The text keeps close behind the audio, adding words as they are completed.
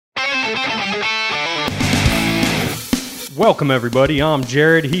Welcome, everybody. I'm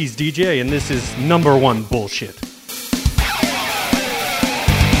Jared. He's DJ, and this is Number One Bullshit.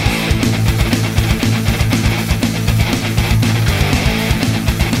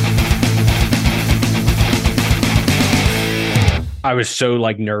 I was so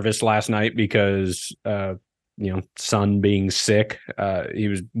nervous last night because, son being sick, he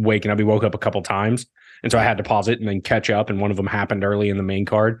was waking up. He woke up a couple times. And so I had to pause it and then catch up. And one of them happened early in the main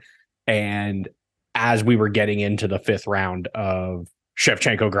card. And as we were getting into the fifth round of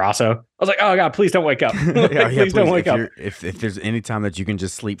Shevchenko Grasso, I was like, oh God, please don't wake up. Please don't wake up. If there's any time that you can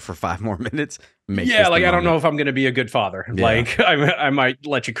just sleep for 5 more minutes, I don't know if I'm going to be a good father. Yeah. I might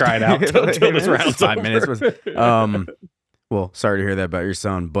let you cry it out till this round's 5 minutes. Well, sorry to hear that about your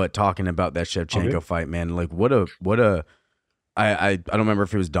son, but talking about that Shevchenko fight, man, I don't remember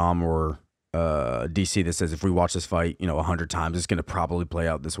if it was Dom or DC that says if we watch this fight, 100 times, it's going to probably play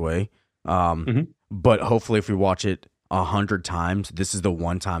out this way. But hopefully if we watch it 100 times, this is the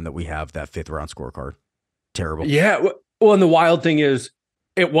one time that we have that 5th round scorecard. Terrible. Yeah. Well, and the wild thing is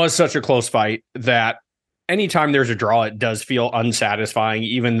it was such a close fight that anytime there's a draw, it does feel unsatisfying,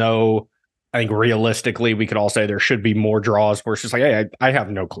 even though I think realistically we could all say there should be more draws where it's just like, hey, I have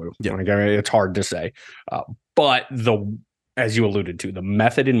no clue. Yeah. It's hard to say. But as you alluded to, the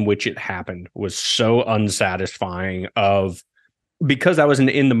method in which it happened was so unsatisfying because that was an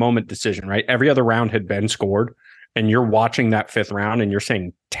in the moment decision, right? Every other round had been scored and you're watching that 5th round and you're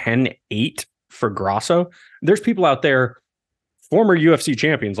saying 10-8 for Grasso. There's people out there, former UFC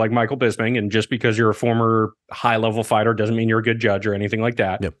champions like Michael Bisping, and just because you're a former high level fighter doesn't mean you're a good judge or anything like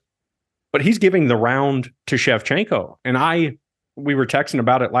that. Yep. But he's giving the round to Shevchenko. And we were texting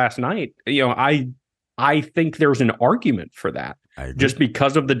about it last night. I think there's an argument for that just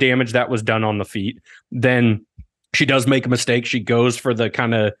because of the damage that was done on the feet. Then she does make a mistake. She goes for the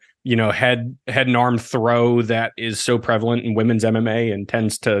kind of, head and arm throw that is so prevalent in women's MMA and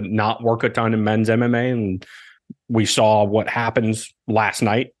tends to not work a ton in men's MMA. And we saw what happens last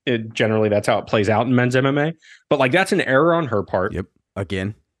night. Generally, that's how it plays out in men's MMA. But that's an error on her part. Yep.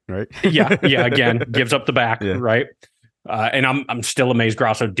 Again. Right. yeah. Again, gives up the back. Yeah. Right. And I'm still amazed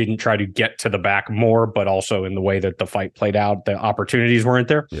Grasso didn't try to get to the back more, but also in the way that the fight played out, the opportunities weren't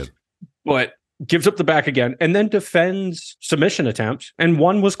there. Yep. But gives up the back again and then defends submission attempts. And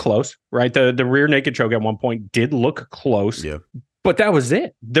one was close, right? The rear naked choke at one point did look close, but that was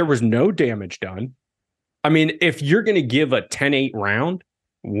it. There was no damage done. I mean, if you're going to give a 10-8 round,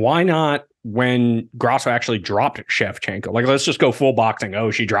 why not when Grasso actually dropped Shevchenko? Let's just go full boxing. Oh,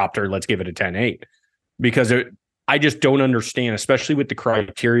 she dropped her. Let's give it a 10-8. Because I just don't understand, especially with the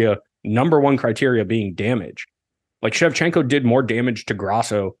criteria, number one criteria being damage. Shevchenko did more damage to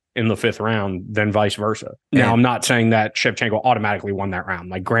Grasso in the 5th round than vice versa. Now, I'm not saying that Shevchenko automatically won that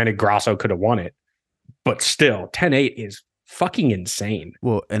round. Granted, Grasso could have won it, but still, 10-8 is fucking insane.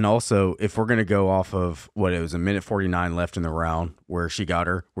 Well, and also, if we're going to go off of what it was, a minute 49 left in the round where she got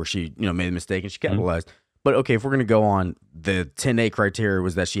her, where she made a mistake and she capitalized. Mm-hmm. But okay, if we're going to go on, the 10-8 criteria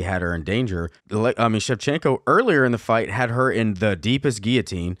was that she had her in danger. Shevchenko earlier in the fight had her in the deepest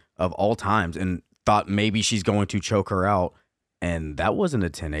guillotine of all times and thought maybe she's going to choke her out. And that wasn't a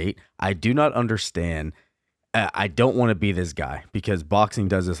 10-8. I do not understand. I don't want to be this guy because boxing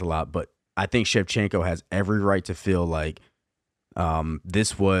does this a lot, but I think Shevchenko has every right to feel like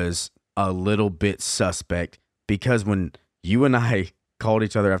this was a little bit suspect because when you and I called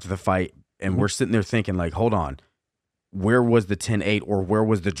each other after the fight and we're sitting there thinking hold on, where was the 10-8 or where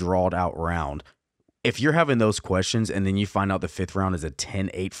was the drawed out round? If you're having those questions and then you find out the 5th round is a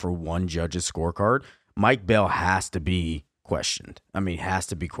 10-8 for one judge's scorecard, Mike Bell has to be questioned. Has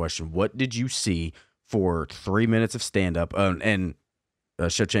to be questioned. What did you see for 3 minutes of stand-up? And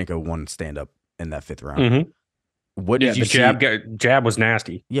Shevchenko won stand-up in that 5th round. Mm-hmm. What did you see? Jab was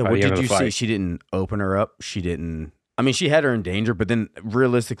nasty. Yeah, what did you see? She didn't open her up. She didn't. She had her in danger, but then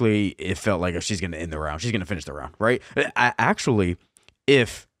realistically, it felt like if she's going to end the round, she's going to finish the round, right?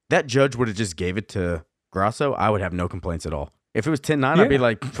 If that judge would have just gave it to Grasso, I would have no complaints at all. If it was 10-9, I'd be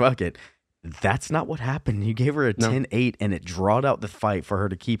like, fuck it. That's not what happened. You gave her a 10-8, and it drawed out the fight for her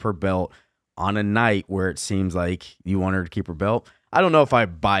to keep her belt on a night where it seems like you want her to keep her belt. I don't know if I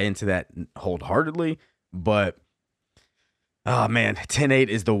buy into that wholeheartedly, but, oh, man, 10-8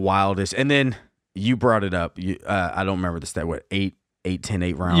 is the wildest. And then you brought it up. I don't remember the stat. What, 8,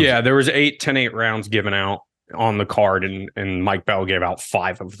 10-8 rounds? Yeah, there was 8 10-8 rounds given out on the card, and Mike Bell gave out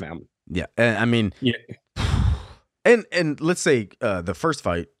 5 of them. Yeah, and and let's say the first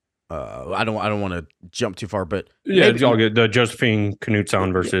fight. I don't want to jump too far, but yeah, it's all good. The Josephine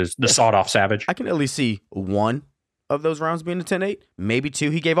Knutson versus the sawed-off Savage. I can at least see one of those rounds being a 10-8, maybe 2.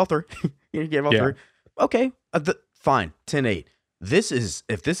 He gave all 3. He gave all 3. Okay, fine, 10-8. If this is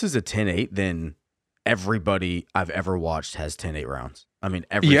a 10-8, then everybody I've ever watched has 10-8 rounds. I mean,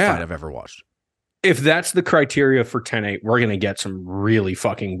 every fight I've ever watched. If that's the criteria for 10-8, we're going to get some really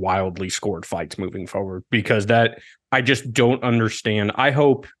fucking wildly scored fights moving forward, because I just don't understand. I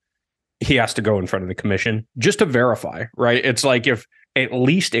hope he has to go in front of the commission just to verify, right? It's like, if at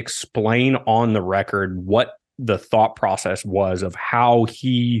least explain on the record what the thought process was of how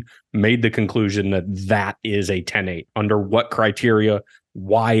he made the conclusion that that is a 10-8, under what criteria,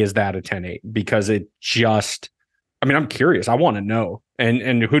 why is that a 10-8? Because it just, I mean, I'm curious. I want to know.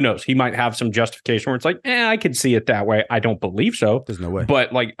 And who knows? He might have some justification where it's like, I could see it that way. I don't believe so. There's no way.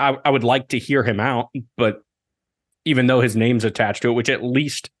 But like, I would like to hear him out. But even though his name's attached to it, which at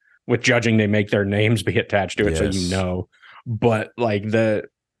least with judging, they make their names be attached to it, so you know. But like,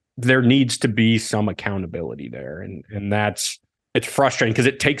 there needs to be some accountability there. And it's frustrating because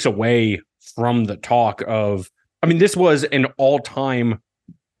it takes away from the talk of, I mean, this was an all-time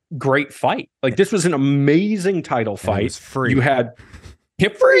great fight. Like, this was an amazing title fight. It was free. You had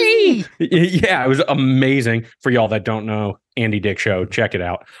free. Yeah, it was amazing. For y'all that don't know, Andy Dick Show, check it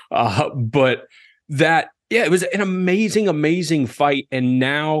out. But it was an amazing fight. And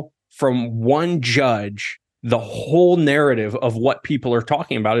now from one judge, the whole narrative of what people are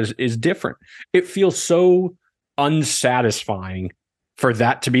talking about is different. It feels so unsatisfying for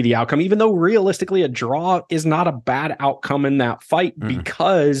that to be the outcome, even though realistically a draw is not a bad outcome in that fight,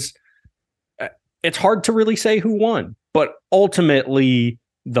 because it's hard to really say who won. But ultimately,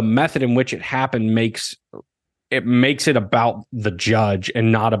 the method in which it happened makes it about the judge and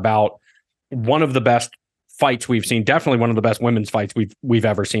not about one of the best fights we've seen. Definitely one of the best women's fights we've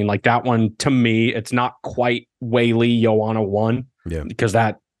ever seen. Like, that one, to me, it's not quite Weili Joanna 1, because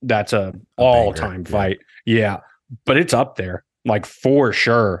that's a all-time fight. Yeah, but it's up there. Like, for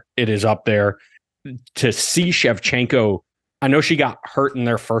sure, it is up there. To see Shevchenko, I know she got hurt in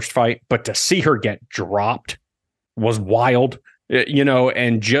their first fight, but to see her get dropped was wild,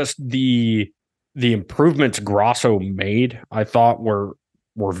 and just the improvements Grasso made, I thought were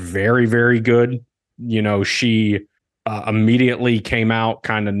very, very good. She immediately came out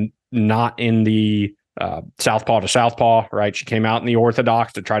kind of not in the southpaw to southpaw, right? She came out in the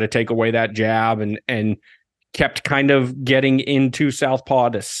orthodox to try to take away that jab, and kept kind of getting into southpaw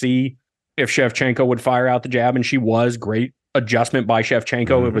to see if Shevchenko would fire out the jab, and she was. Great adjustment by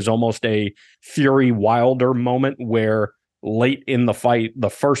Shevchenko. It was almost a Fury Wilder moment where late in the fight, the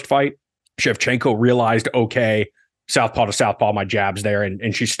first fight, Shevchenko realized, okay, southpaw to southpaw, my jab's there,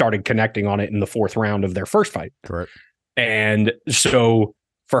 and she started connecting on it in the 4th round of their first fight. Correct. And so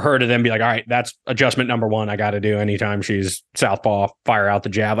for her to then be like, all right, that's adjustment number 1 I got to do anytime she's southpaw, fire out the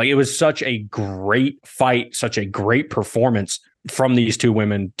jab. Like, it was such a great fight, such a great performance from these two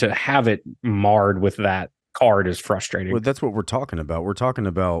women. To have it marred with that card is frustrating. Well, that's what we're talking about. We're talking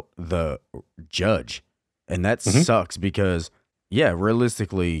about the judge, and that sucks because,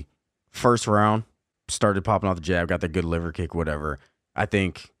 realistically, first round, started popping off the jab, got the good liver kick, whatever. I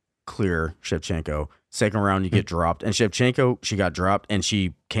think clear Shevchenko. Second round, you get dropped. And Shevchenko, she got dropped, and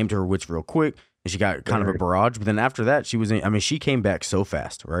she came to her wits real quick, and she got kind of a barrage. But then after that, she came back so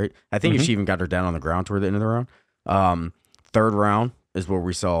fast, right? I think if she even got her down on the ground toward the end of the round. Third round is where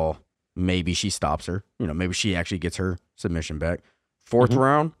we saw maybe she stops her. Maybe she actually gets her submission back. Fourth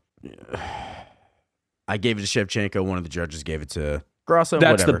round, I gave it to Shevchenko. One of the judges gave it to Grasso.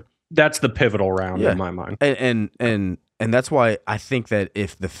 Whatever. That's the pivotal round in my mind. And that's why I think that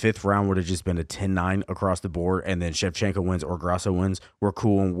if the 5th round would have just been a 10-9 across the board, and then Shevchenko wins or Grasso wins, we're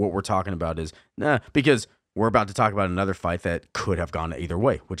cool. And what we're talking about is, because we're about to talk about another fight that could have gone either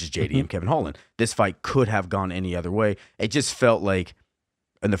way, which is JD and Kevin Holland. This fight could have gone any other way. It just felt like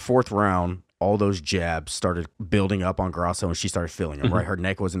in the 4th round, all those jabs started building up on Grasso, and she started feeling them, right? Her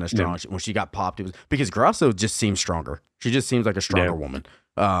neck wasn't as strong. When she got popped, it was because Grasso just seems stronger. She just seems like a stronger woman.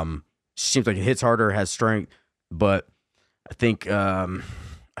 She seems like it hits harder, has strength, but I think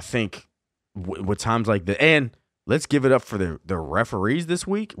with times like that, and let's give it up for the referees this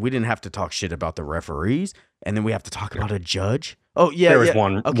week. We didn't have to talk shit about the referees, and then we have to talk about a judge. Oh yeah, there was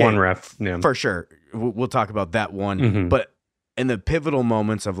one ref for sure. We'll talk about that one, but in the pivotal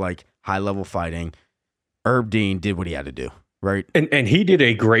moments of like high level fighting, Herb Dean did what he had to do, right? And he did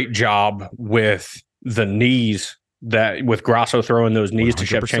a great job with the knees. That with Grasso throwing those knees 100%. To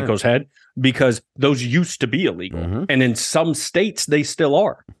Shevchenko's head, because those used to be illegal. And in some states, they still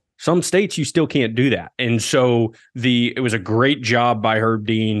are. Some states, you still can't do that. And so it was a great job by Herb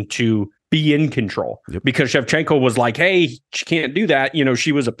Dean to be in control, because Shevchenko was like, hey, she can't do that.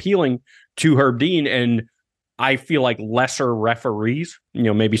 She was appealing to Herb Dean. And I feel like lesser referees,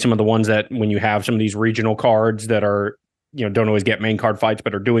 maybe some of the ones that when you have some of these regional cards that are, don't always get main card fights,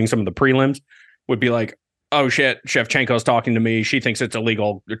 but are doing some of the prelims, would be like, oh shit, Shevchenko's talking to me. She thinks it's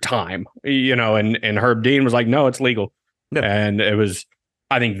illegal time, and Herb Dean was like, no, it's legal. Yeah. And it was,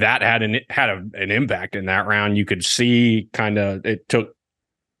 I think that had an impact in that round. You could see it took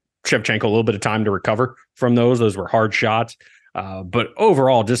Shevchenko a little bit of time to recover from those. Those were hard shots. But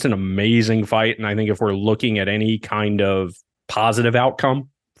overall, just an amazing fight. And I think if we're looking at any kind of positive outcome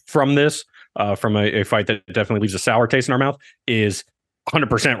from this, from a fight that definitely leaves a sour taste in our mouth, is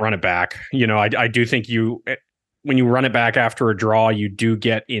 100% run it back. I do think when you run it back after a draw, you do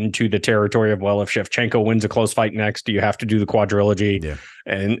get into the territory of, well, if Shevchenko wins a close fight next, do you have to do the quadrilogy? Yeah.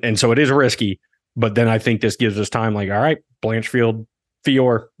 And so it is risky. But then I think this gives us time, like, all right, Blanchfield,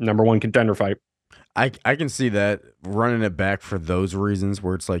 Fior, number one contender fight. I can see that, running it back for those reasons,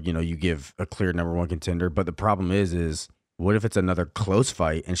 where it's like, you give a clear number one contender. But the problem is what if it's another close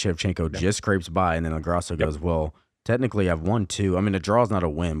fight and Shevchenko just scrapes by, and then Grasso goes, well, technically I've won two. I mean, a draw is not a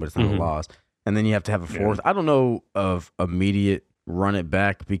win, but it's not a loss. And then you have to have a fourth. Yeah. I don't know of immediate run it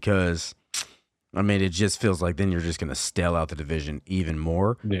back, because, I mean, it just feels like then you're just going to stale out the division even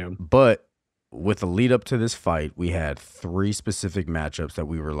more. Yeah. But with the lead up to this fight, we had 3 specific matchups that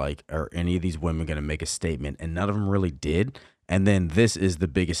we were like, are any of these women going to make a statement? And none of them really did. And then this is the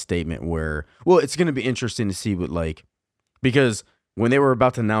biggest statement where, well, it's going to be interesting to see because when they were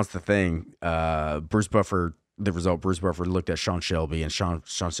about to announce the thing, Bruce Buffer looked at Sean Shelby, and Sean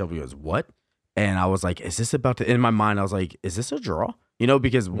Shelby goes, what? And I was like, is this about to, in my mind, I was like, is this a draw?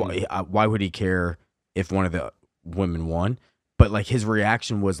 Because why would he care if one of the women won? But like, his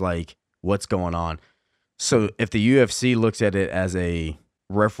reaction was like, what's going on? So if the UFC looks at it as a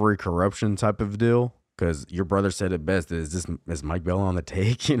referee corruption type of deal, because your brother said it best, is Mike Bell on the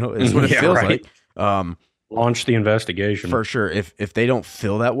take? It's what it feels like. Launch the investigation. For sure. If they don't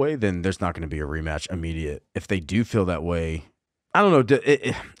feel that way, then there's not going to be a rematch immediate. If they do feel that way, I don't know.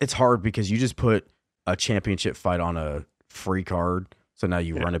 It's hard, because you just put a championship fight on a free card, so now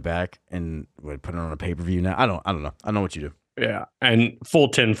you run it back and put it on a pay-per-view now. I don't know. I know what you do. Yeah, and full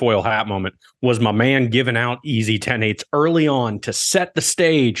tinfoil hat moment was my man giving out easy 10-8s early on to set the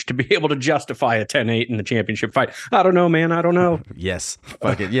stage to be able to justify a 10-8 in the championship fight. I don't know, man. I don't know. Yes.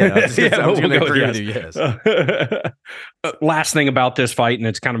 Fuck it. Yeah. I was going to agree with you. Yes. Last thing about this fight, and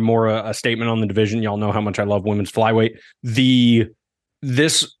it's kind of more a statement on the division. Y'all know how much I love women's flyweight. The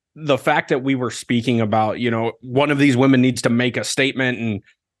fact that we were speaking about, one of these women needs to make a statement, and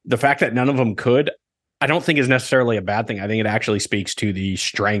the fact that none of them could, I don't think is necessarily a bad thing. I think it actually speaks to the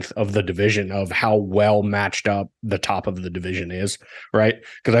strength of the division, of how well matched up the top of the division is, right?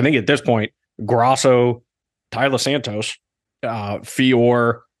 Because I think at this point, Grasso, Tyler Santos,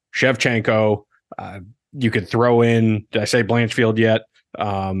 Fior, Shevchenko, you could throw in, did I say Blanchfield yet?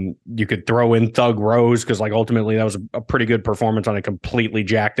 You could throw in Thug Rose, because like ultimately that was a pretty good performance on a completely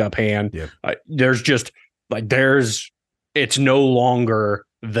jacked up hand. Yeah. It's no longer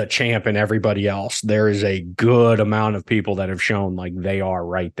the champ and everybody else. There is a good amount of people that have shown like they are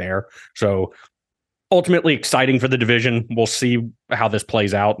right there. So ultimately exciting for the division. We'll see how this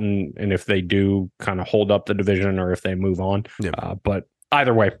plays out, and if they do kind of hold up the division or if they move on. Yeah. But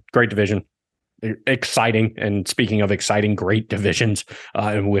either way, great division. Exciting. And speaking of exciting, great divisions,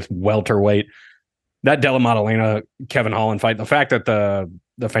 and with welterweight, that Della Maddalena Kevin Holland fight, the fact that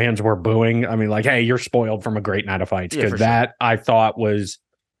the fans were booing, I mean, like, hey, you're spoiled from a great night of fights, because that I thought was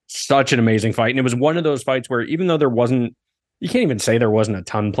such an amazing fight. And it was one of those fights where, even though you can't even say there wasn't a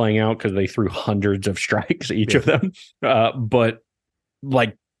ton playing out, because they threw hundreds of strikes, each of them. But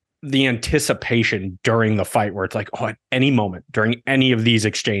like the anticipation during the fight, where it's like, oh, at any moment during any of these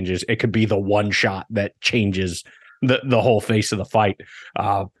exchanges, it could be the one shot that changes the whole face of the fight.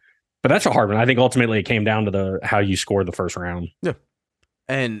 But that's a hard one. I think ultimately it came down to how you score the first round. Yeah.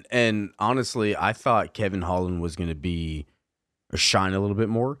 And honestly, I thought Kevin Holland was going to shine a little bit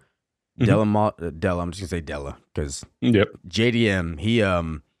more. Della, I'm just gonna say Della, because JDM,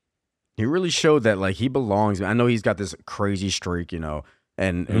 he really showed that like he belongs. I know he's got this crazy streak,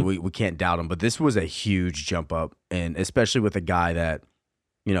 and we can't doubt him, but this was a huge jump up, and especially with a guy that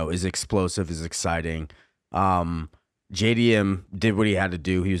is explosive, is exciting. JDM did what he had to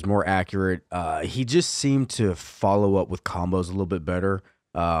do. He was more accurate. He just seemed to follow up with combos a little bit better,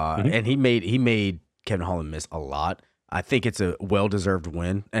 and he made Kevin Holland miss a lot. I think it's a well-deserved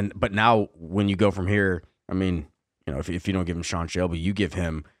win. But now when you go from here, I mean, if you don't give him Sean Shelby, you give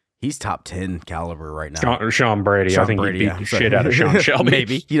him, he's top 10 caliber right now. Sean Brady. I think he beat the shit out of Sean Shelby.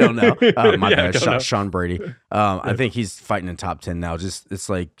 Maybe. You don't know. My bad. Sean Brady. I think he's fighting in top 10 now. Just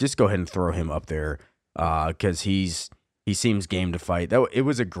go ahead and throw him up there. because he seems game to fight. It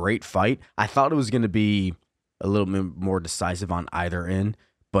was a great fight. I thought it was going to be a little bit more decisive on either end,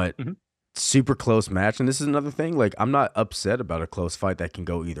 but super close match. And this is another thing. Like, I'm not upset about a close fight that can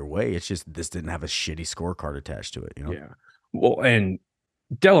go either way. It's just this didn't have a shitty scorecard attached to it. You know? Yeah. Well, and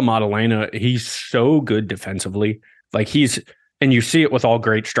Della Maddalena, he's so good defensively. Like and you see it with all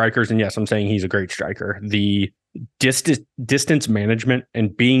great strikers. And yes, I'm saying he's a great striker. The distance management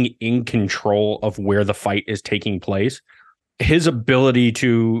and being in control of where the fight is taking place. His ability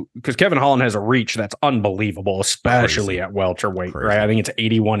to, because Kevin Holland has a reach that's unbelievable, especially at welterweight, right? I think it's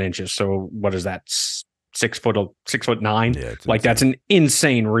 81 inches. So what is that? 6'9"? Yeah, like, that's an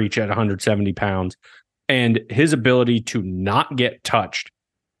insane reach at 170 pounds. And his ability to not get touched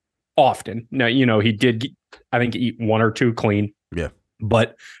often. Now, he did, I think, eat one or two clean. Yeah.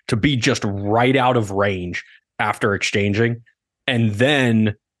 But to be just right out of range after exchanging. And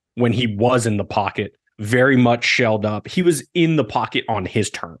then when he was in the pocket, very much shelled up. He was in the pocket on his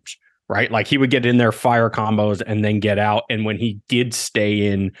terms, right? Like, he would get in there, fire combos, and then get out. And when he did stay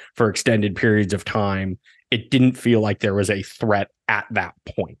in for extended periods of time, it didn't feel like there was a threat at that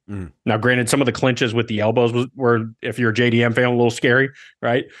point. Now, granted, some of the clinches with the elbows were, if you're a JDM fan, a little scary,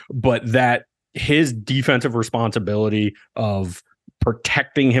 right? But that his defensive responsibility of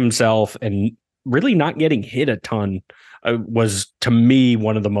protecting himself and really not getting hit a ton was, to me,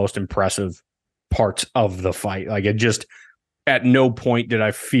 one of the most impressive parts of the fight. Like, it just, at no point did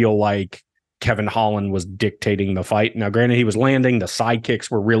I feel like Kevin Holland was dictating the fight. Now, granted, he was landing. The side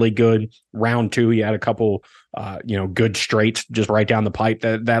kicks were really good. Round 2, he had a couple, good straights just right down the pipe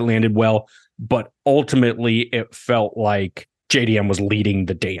that landed well. But ultimately, it felt like JDM was leading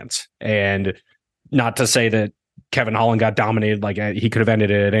the dance. And not to say that Kevin Holland got dominated, like he could have ended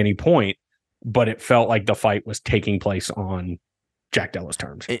it at any point, but it felt like the fight was taking place on Jack Della's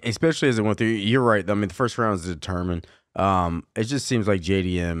terms. Especially as it went through. You're right. I mean, the first round is determined. It just seems like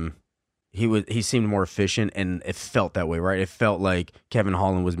JDM, he seemed more efficient, and it felt that way, right? It felt like Kevin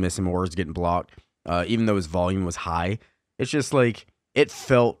Holland was missing more, was getting blocked, even though his volume was high. It's just like, it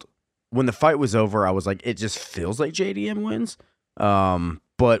felt, when the fight was over, I was like, it just feels like JDM wins.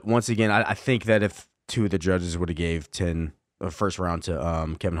 But once again, I think that if two of the judges would have gave 10 first round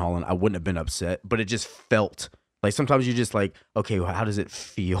to Kevin Holland, I wouldn't have been upset. But it just felt like, sometimes you just like, okay, well, how does it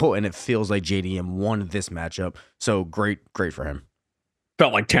feel? And it feels like JDM won this matchup. So great for him.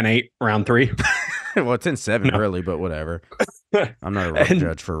 Felt like 10-8 round 3. Well, 10-7 really, but whatever. I'm not a rough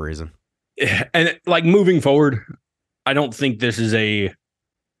judge for a reason. And like, moving forward, I don't think this is a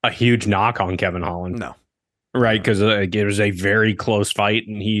huge knock on Kevin Holland. No. Right, because it was a very close fight,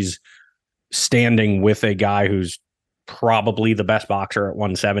 and he's standing with a guy who's probably the best boxer at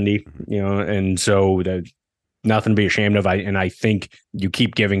 170, and so nothing to be ashamed of. And I think you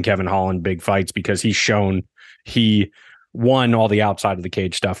keep giving Kevin Holland big fights, because he's shown he won all the outside of the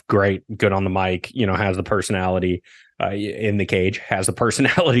cage stuff. Great, good on the mic, has the personality in the cage, has the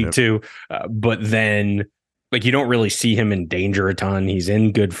personality too. But then, like, you don't really see him in danger a ton. He's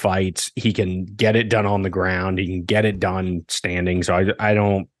in good fights. He can get it done on the ground. He can get it done standing. So I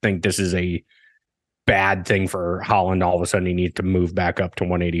don't think this is a bad thing for Holland. All of a sudden, he needs to move back up to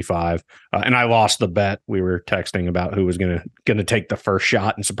 185. And I lost the bet. We were texting about who was gonna take the first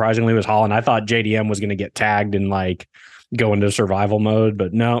shot, and surprisingly, it was Holland. I thought JDM was gonna get tagged and like go into survival mode,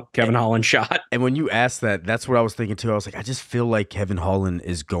 but no, Kevin Holland shot. And when you asked that, that's what I was thinking too. I was like, I just feel like Kevin Holland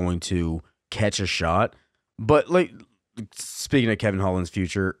is going to catch a shot. But like, speaking of Kevin Holland's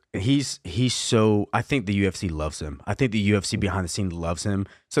future, he's so, I think the UFC loves him. I think the UFC behind the scenes loves him.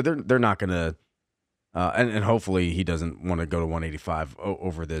 So they're not gonna, and hopefully he doesn't want to go to 185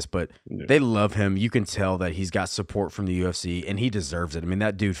 over this. But they love him. You can tell that he's got support from the UFC, and he deserves it. I mean,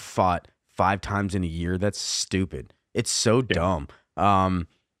 that dude fought 5 times in a year. That's stupid. It's so dumb.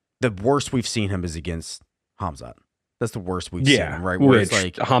 The worst we've seen him is against Khamzat. That's the worst we've seen him, right? Where it's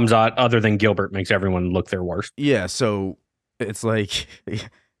like Khamzat, other than Gilbert, makes everyone look their worst. Yeah, so it's like,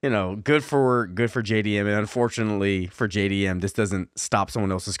 good for JDM, and unfortunately for JDM, this doesn't stop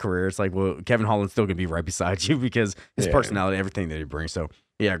someone else's career. It's like, well, Kevin Holland's still gonna be right beside you because his personality, everything that he brings. So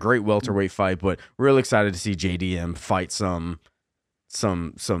yeah, great welterweight fight, but real excited to see JDM fight some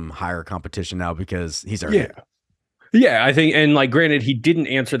higher competition now, because he's earned it. Yeah, I think, and like, granted, he didn't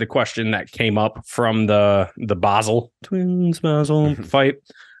answer the question that came up from the Basel fight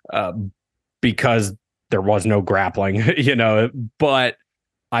because there was no grappling, but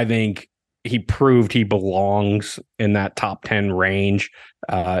I think he proved he belongs in that top 10 range.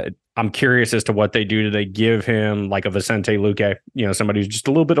 I'm curious as to what they do. Do they give him like a Vicente Luque, somebody who's just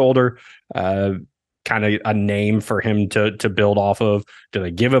a little bit older, kind kind of a name for him to build off of? Do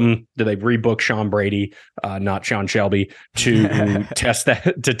they rebook Sean Brady, not Sean Shelby, to test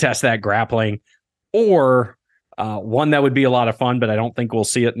that grappling? Or one that would be a lot of fun, but I don't think we'll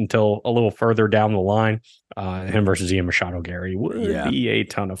see it until a little further down the line. Him versus Ian Machado Gary would be a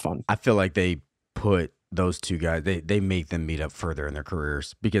ton of fun. I feel like they put those two guys, they make them meet up further in their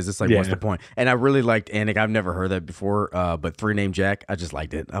careers, because it's like, what's the point? And I really liked Anik. I've never heard that before, but 3-Name Jack, I just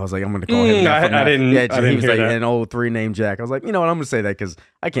liked it. I was like, I'm going to call him that. I didn't he was hear like that. an old 3-Name Jack. I was like, you know what, I'm going to say that because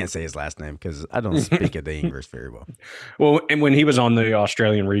I can't say his last name because I don't speak the English very well. Well, and when he was on the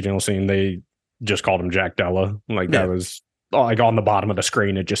Australian regional scene, they just called him Jack Della. That was like on the bottom of the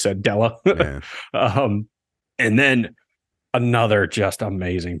screen, it just said Della. And then another just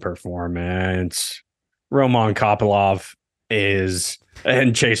amazing performance. Roman Kopylov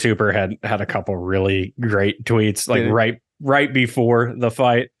and Chase Hooper had a couple really great tweets, like right before the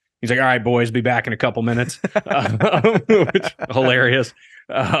fight. He's like, all right, boys, be back in a couple minutes. Which, hilarious.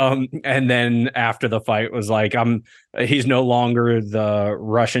 And then after the fight was like, he's no longer the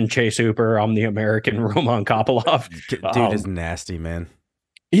Russian Chase Hooper. I'm the American Roman Kopylov. Dude is nasty, man.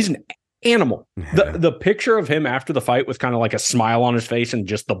 He's an animal. The picture of him after the fight was kind of like a smile on his face and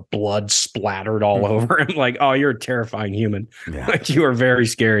just the blood splattered all over him. Like, oh, you're a terrifying human. Like, you are very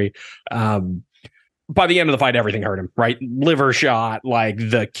scary. By the end of the fight, everything hurt him, right? Liver shot, like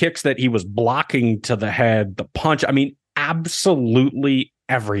the kicks that he was blocking to the head, the punch. I mean, absolutely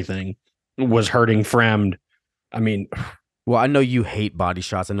everything was hurting Fremd. I mean, well, I know you hate body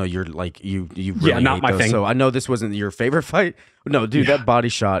shots. I know you're like, you really not hate my those. thing. So I know this wasn't your favorite fight. No, dude, that body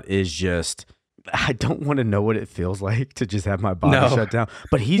shot is just, I don't want to know what it feels like to just have my body shut down.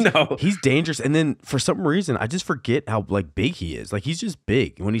 But he's dangerous. And then for some reason, I just forget how like big he is. Like, he's just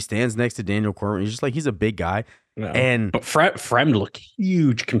big. When he stands next to Daniel Cormier, he's just like, he's a big guy. No. But Fremd looked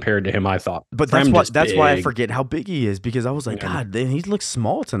huge compared to him, I thought. But that's why I forget how big he is, because I was like, God, he looks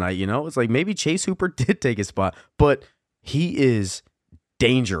small tonight, you know? It's like maybe Chase Hooper did take his spot, but he is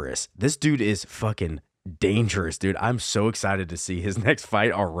dangerous. This dude is fucking dangerous, dude. I'm so excited to see his next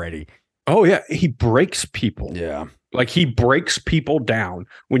fight already. Oh, yeah. He breaks people. Yeah. Like, he breaks people down.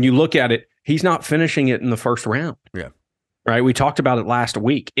 When you look at it, he's not finishing it in the first round. Yeah. Right. We talked about it last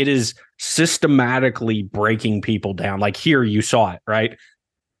week. It is systematically breaking people down. Like, here you saw it, right?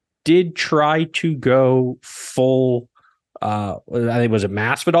 Did try to go full, I think, was it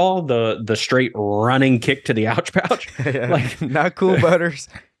Masvidal? The straight running kick to the ouch pouch. Like, not cool, Butters.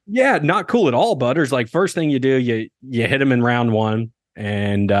 Yeah, not cool at all, Butters. Like, first thing you do, you hit him in round one.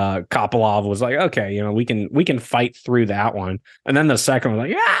 And Kopylov was like, okay, you know, we can fight through that one. And then the second one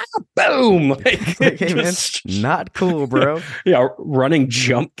was like, boom. Like, hey, man, not cool, bro. Yeah, running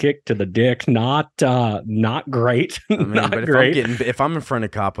jump kick to the dick. Not great. I mean, not but great. If I'm in front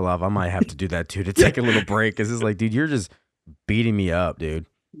of Kopylov, I might have to do that too, to take a little break. Because it's like, dude, you're just beating me up, dude.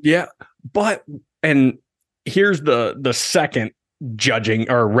 Yeah. And here's the second judging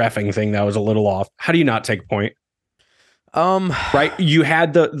or reffing thing that was a little off. How do you not take a point? Right. You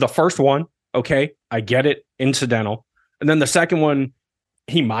had the first one. Okay. I get it. Incidental. And then the second one,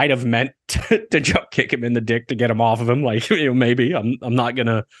 he might have meant to jump kick him in the dick to get him off of him. Like, you know, maybe I'm not going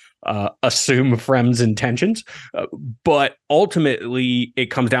to assume Fremd's intentions, but ultimately it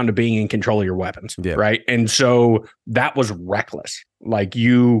comes down to being in control of your weapons. Yeah. Right. And so that was reckless. Like,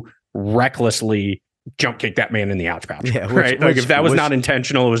 you recklessly jump kick that man in the ouch pouch. Yeah, right. Like, if that was not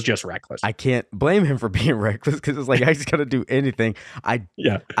intentional, it was just reckless. I can't blame him for being reckless, because it's like, I just gotta do anything. I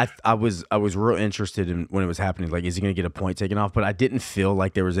was real interested in when it was happening. Like, is he gonna get a point taken off? But I didn't feel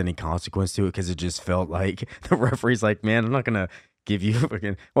like there was any consequence to it, because it just felt like the referee's like, man, I'm not gonna give you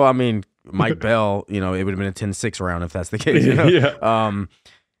fucking. Well, I mean, Mike Bell, you know, it would have been a 10-6 round if that's the case. You know? Yeah.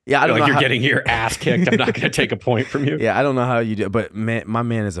 Yeah, I don't know. You're getting your ass kicked. I'm not going to take a point from you. Yeah, I don't know how you do, but man, my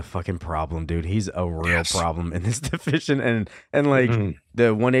man is a fucking problem, dude. He's a real problem in this division, and like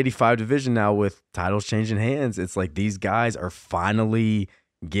the 185 division now with titles changing hands. It's like these guys are finally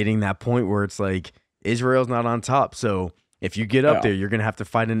getting that point where it's like Israel's not on top, so if you get up there, you're gonna have to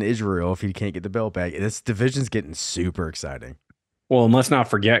fight in Israel if you can't get the belt back. This division's getting super exciting. Well, and let's not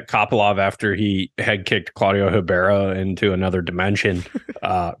forget Kopylov, after he head kicked Claudio Ribera into another dimension,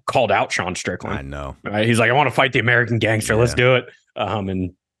 called out Sean Strickland. I know. He's like, I want to fight the American gangster. Let's do it.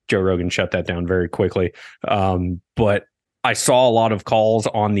 And Joe Rogan shut that down very quickly. But I saw a lot of calls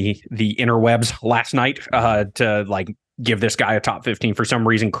on the interwebs last night to like give this guy a top 15. For some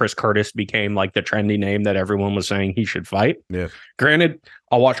reason, Chris Curtis became like the trendy name that everyone was saying he should fight. Yeah. Granted,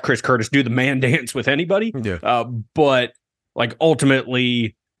 I'll watch Chris Curtis do the man dance with anybody. Yeah. But like,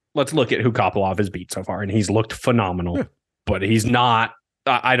 ultimately, let's look at who Kopylov has beat so far, and he's looked phenomenal. Yeah. But he's not.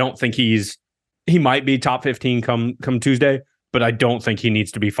 I don't think he's he might be top 15 come Tuesday, but I don't think he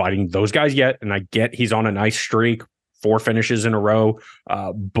needs to be fighting those guys yet. And I get he's on a nice streak, 4 finishes in a row.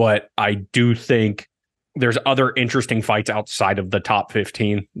 But I do think there's other interesting fights outside of the top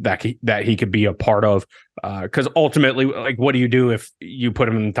 15 that he could be a part of. Because ultimately, like, what do you do if you put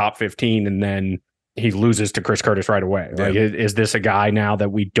him in the top 15 and then he loses to Chris Curtis right away? Yeah. Like, is this a guy now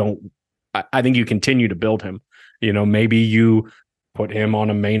that we don't? I think you continue to build him. You know, maybe you put him on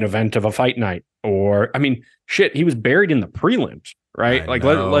a main event of a fight night, or I mean, shit, he was buried in the prelims, right? Like,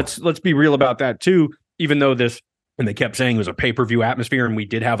 let's be real about that too. Even though this, and they kept saying it was a pay-per-view atmosphere, and we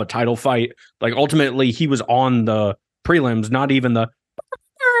did have a title fight. Like, ultimately, he was on the prelims, not even the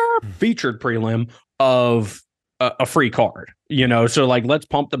featured prelim of a free card, you know? So, like, let's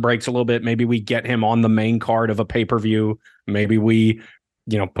pump the brakes a little bit. Maybe we get him on the main card of a pay-per-view. Maybe we,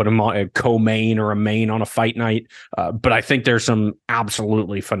 you know, put him on a co-main or a main on a fight night. But I think there's some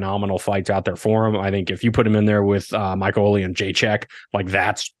absolutely phenomenal fights out there for him. I think if you put him in there with Michael Oley and Jacek, like,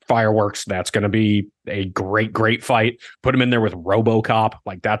 that's fireworks. That's going to be a great fight. Put him in there with RoboCop.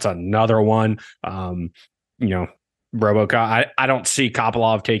 Like, that's another one. You know, RoboCop. I don't see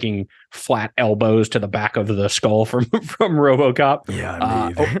Kopylov taking flat elbows to the back of the skull from RoboCop.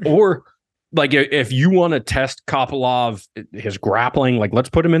 Yeah, or like, if you want to test Kopylov, his grappling, like, let's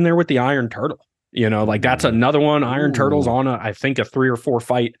put him in there with the Iron Turtle. You know, like, that's another one. Iron Turtle's on I think a 3 or 4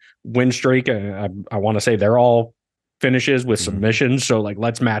 fight win streak. I want to say they're all finishes with submissions. So, like,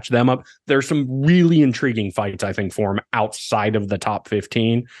 let's match them up. There's some really intriguing fights, I think, for him outside of the top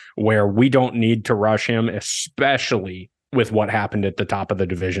 15, where we don't need to rush him, especially with what happened at the top of the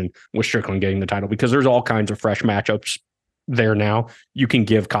division with Strickland getting the title, because there's all kinds of fresh matchups there now. You can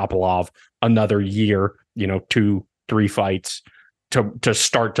give Kopylov another year, you know, 2-3 fights to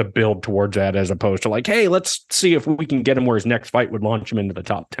start to build towards that, as opposed to like, hey, let's see if we can get him where his next fight would launch him into the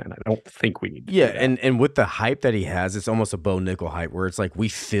top 10. I don't think we need to do that. And with the hype that he has, it's almost a Bo Nickel hype, where it's like, we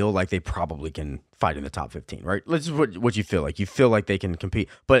feel like they probably can fight in the top 15, right? Let's just what you feel like. You feel like they can compete.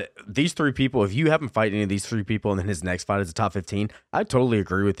 But these 3 people, if you haven't fight any of these 3 people and then his next fight is the top 15, I totally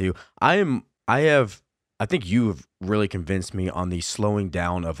agree with you. I think you have really convinced me on the slowing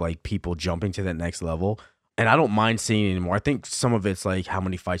down of, like, people jumping to that next level. And I don't mind seeing it anymore. I think some of it's like how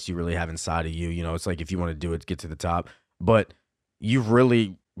many fights you really have inside of you. You know, it's like, if you want to do it, get to the top. But you've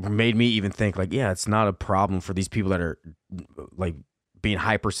really made me even think, like, yeah, it's not a problem for these people that are, like, being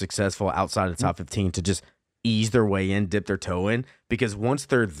hyper successful outside of the top 15 to just ease their way in, dip their toe in, because once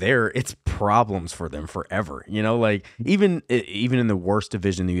they're there, it's problems for them forever. You know, like, even in the worst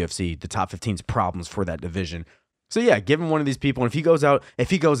division in the UFC, the top 15 is problems for that division. So yeah, give him one of these people, and if he goes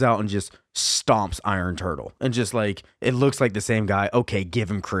out and just stomps Iron Turtle and just, like, it looks like the same guy, okay, give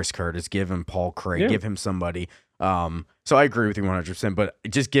him Chris Curtis, give him Paul Craig, give him somebody. So I agree with you 100%, but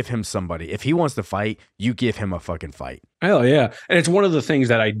just give him somebody. If he wants to fight, you give him a fucking fight. Hell yeah. And it's one of the things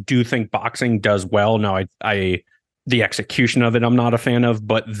that I do think boxing does well. Now, the execution of it, I'm not a fan of,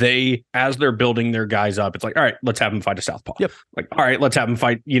 but as they're building their guys up, it's like, all right, let's have them fight a southpaw. Yep. Like, all right, let's have them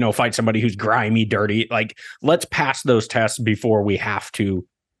fight somebody who's grimy, dirty. Like, let's pass those tests before we have to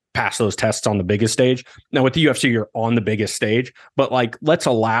pass those tests on the biggest stage. Now, with the UFC, you're on the biggest stage, but, like, let's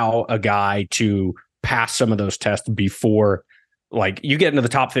allow a guy to pass some of those tests before, like, you get into the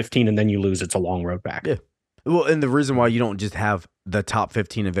top 15 and then you lose. It's a long road back. Yeah. Well, and the reason why you don't just have the top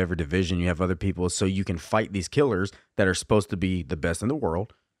 15 of every division, you have other people, so you can fight these killers that are supposed to be the best in the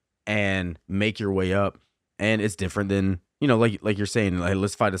world and make your way up. And it's different than, you know, like you're saying, like,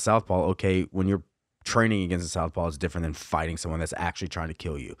 let's fight a southpaw. Okay, when you're training against a southpaw, it's different than fighting someone that's actually trying to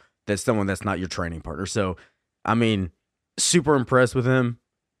kill you. That's someone that's not your training partner. So, I mean, super impressed with him.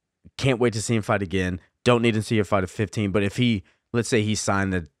 Can't wait to see him fight again. Don't need to see him fight at 15, but if let's say he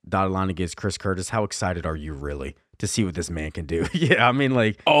signed the dotted line against Chris Curtis, how excited are you really to see what this man can do? Yeah, I mean,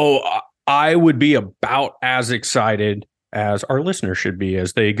 like... Oh, I would be about as excited as our listeners should be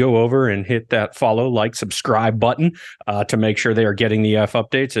as they go over and hit that follow, like, subscribe button to make sure they are getting the F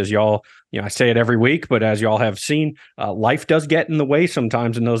updates. As y'all, I say it every week, but as y'all have seen, life does get in the way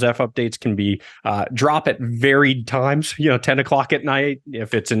sometimes, and those F updates can be drop at varied times, 10 o'clock at night.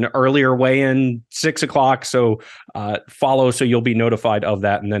 If it's an earlier weigh-in, 6 o'clock. So follow so you'll be notified of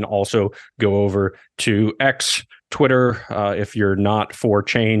that. And then also go over to X, Twitter, if you're not for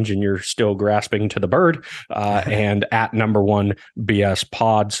change and you're still grasping to the bird, and at #1 BS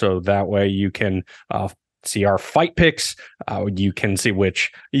pod. So that way you can see our fight picks. You can see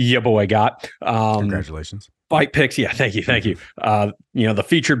which your boy got. Congratulations. Fight picks. Yeah. Thank you. The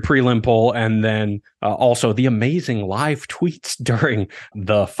featured prelim poll, and then also the amazing live tweets during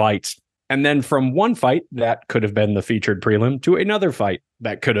the fights. And then from one fight that could have been the featured prelim to another fight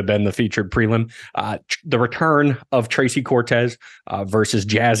that could have been the featured prelim, the return of Tracy Cortez versus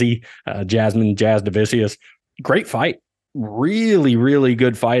Jasmine Jasudavicius. Great fight. Really, really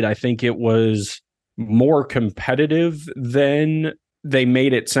good fight. I think it was more competitive than they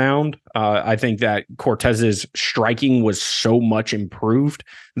made it sound. I think that Cortez's striking was so much improved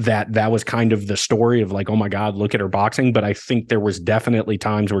that was kind of the story of like, oh my God, look at her boxing. But I think there was definitely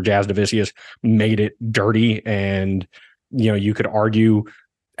times where Jasudavicius made it dirty and, you could argue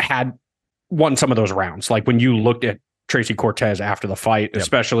had won some of those rounds. Like when you looked at Tracy Cortez after the fight,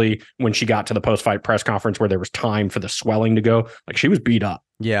 especially when she got to the post-fight press conference where there was time for the swelling to go, like she was beat up.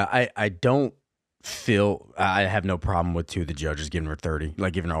 Yeah, I don't feel I have no problem with two of the judges giving her 30,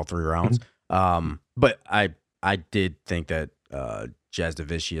 like giving her all 3 rounds. But I did think that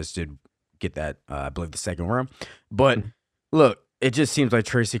Jasudavicius did get that, I believe, the second round. But look, it just seems like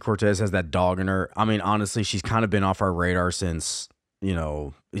Tracy Cortez has that dog in her. I mean, honestly, she's kind of been off our radar since,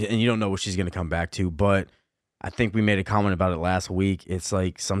 and you don't know what she's going to come back to. But I think we made a comment about it last week. It's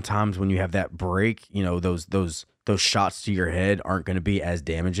like sometimes when you have that break, those shots to your head aren't going to be as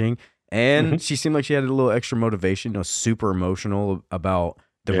damaging. And she seemed like she had a little extra motivation, super emotional about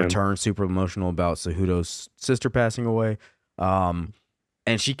the return, super emotional about Cejudo's sister passing away.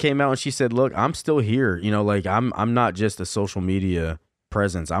 And she came out and she said, look, I'm still here. Like I'm not just a social media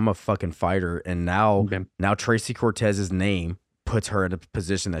presence. I'm a fucking fighter. And now Tracy Cortez's name puts her in a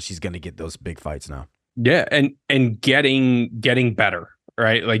position that she's going to get those big fights now. Yeah. And getting better,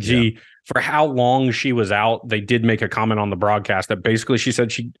 right? Like for how long she was out, they did make a comment on the broadcast that basically she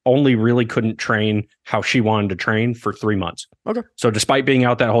said she only really couldn't train how she wanted to train for 3 months. Okay. So despite being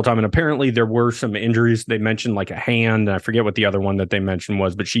out that whole time, and apparently there were some injuries, they mentioned like a hand, and I forget what the other one that they mentioned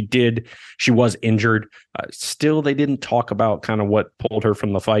was, but she was injured. Still, they didn't talk about kind of what pulled her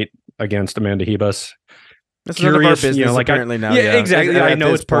from the fight against Amanda Ribas. That's none of our business, apparently now. Yeah, exactly. I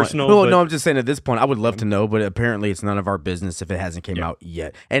know it's personal. Well, no, I'm just saying at this point, I would love to know, but apparently it's none of our business if it hasn't came out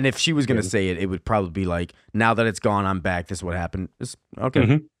yet. And if she was going to say it, it would probably be like, now that it's gone, I'm back. This is what happened. It's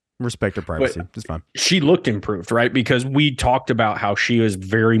okay. Respect her privacy. It's fine. She looked improved, right? Because we talked about how she was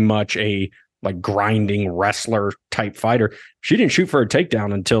very much a like grinding wrestler type fighter. She didn't shoot for a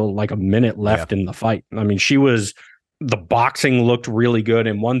takedown until like a minute left in the fight. I mean, the boxing looked really good.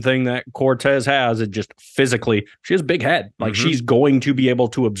 And one thing that Cortez has is just physically, she has a big head. Like she's going to be able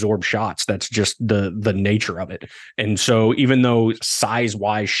to absorb shots. That's just the nature of it. And so even though size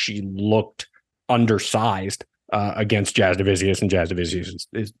wise, she looked undersized against Jasudavicius, and Jasudavicius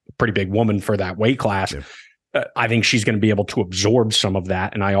is a pretty big woman for that weight class. I think she's going to be able to absorb some of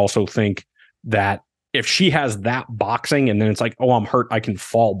that. And I also think that if she has that boxing and then it's like, oh, I'm hurt, I can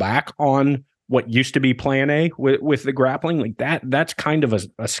fall back on what used to be plan A with the grappling, like that's kind of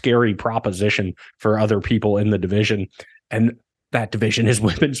a scary proposition for other people in the division. And that division is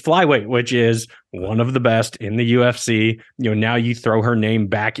women's flyweight, which is one of the best in the UFC. Now you throw her name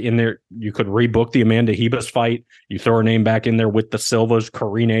back in there. You could rebook the Amanda Ribas fight. You throw her name back in there with the Silvas,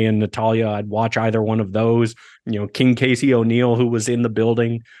 Karine and Natalia. I'd watch either one of those. King Casey O'Neill, who was in the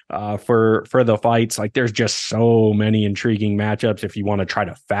building for the fights. Like there's just so many intriguing matchups if you want to try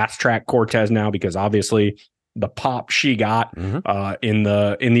to fast track Cortez now, because obviously the pop she got in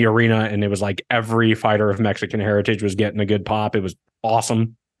the arena, and it was like every fighter of Mexican heritage was getting a good pop. It was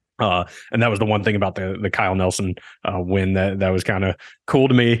awesome. And that was the one thing about the Kyle Nelson win that was kind of cool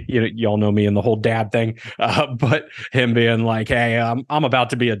to me. Y'all know me and the whole dad thing, but him being like, "Hey, I'm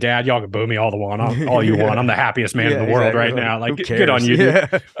about to be a dad. Y'all can boo me all you want. I'm the happiest man in the world right now. Like, good on you."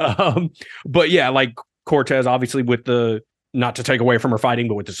 But yeah, like Cortez, obviously with the, not to take away from her fighting,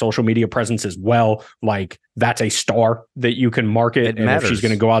 but with the social media presence as well, like that's a star that you can market. And if she's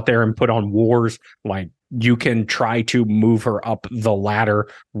going to go out there and put on wars, like you can try to move her up the ladder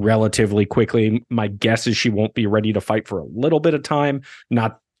relatively quickly. My guess is she won't be ready to fight for a little bit of time,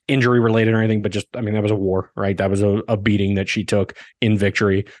 not injury related or anything, but just, I mean, that was a war, right? That was a beating that she took in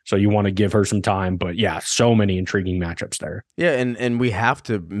victory. So you want to give her some time, but yeah, so many intriguing matchups there. Yeah. And we have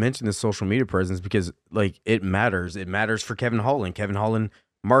to mention the social media presence because like it matters. It matters for Kevin Holland. Kevin Holland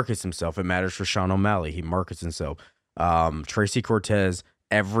markets himself. It matters for Sean O'Malley. He markets himself. Tracy Cortez,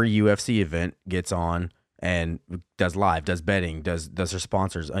 every UFC event gets on and does live, does betting, does her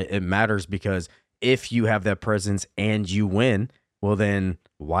sponsors. It matters because if you have that presence and you win, well then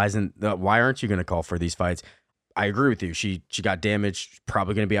why aren't you going to call for these fights? I agree with you. She got damaged,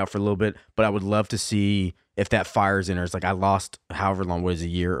 probably going to be out for a little bit, but I would love to see if that fires in her. It's like I lost however long was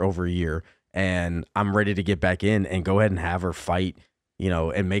over a year, and I'm ready to get back in and go ahead and have her fight,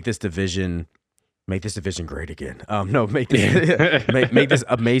 and make this division make this division great again. No, make this make this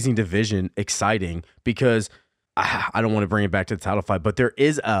amazing division exciting, because I don't want to bring it back to the title fight, but there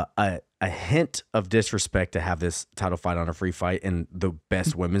is a hint of disrespect to have this title fight on a free fight in the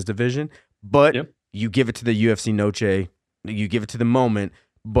best women's division. But you give it to the UFC Noche, you give it to the moment,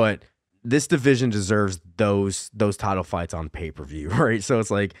 but this division deserves those title fights on pay-per-view, right? So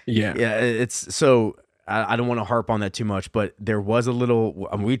it's like, it's so I don't want to harp on that too much, but there was a little,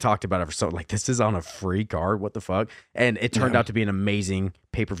 we talked about it for so, like, this is on a free card, what the fuck? And it turned out to be an amazing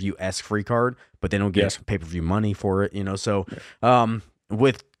pay-per-view-esque free card, but they don't get pay-per-view money for it, you know? So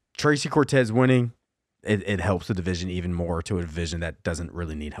with Tracy Cortez winning, it helps the division even more, to a division that doesn't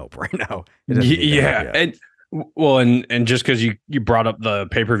really need help right now. And well, and just because you brought up the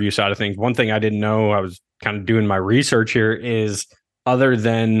pay-per-view side of things, one thing I didn't know, I was kind of doing my research here, is other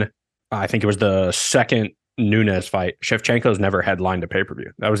than I think it was the second Nunes fight, Shevchenko's never headlined a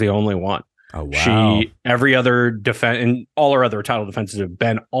pay-per-view. That was the only one. Oh, wow. Every other defense and all her other title defenses have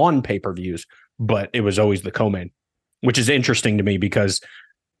been on pay-per-views, but it was always the co-main, which is interesting to me because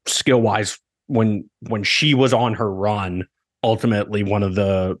skill-wise, when she was on her run, ultimately one of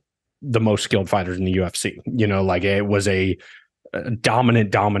the most skilled fighters in the UFC, you know, like it was a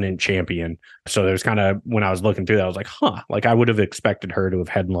dominant champion. So there's kind of, when I was looking through that, I was like, like I would have expected her to have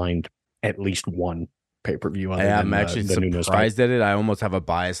headlined at least one pay-per-view. I'm actually surprised at it. I almost have a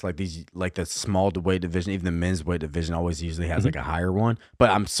bias, like these, like the small weight division, even the men's weight division always usually has like a higher one,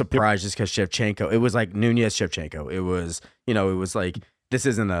 but I'm surprised just because Shevchenko, it was like Nunes Shevchenko. It was, you know, it was like, this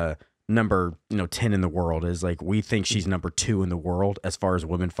isn't a number, 10 in the world. Is like, we think she's number 2 in the world as far as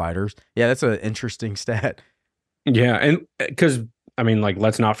women fighters. Yeah, that's an interesting stat. Yeah, and because I mean, like,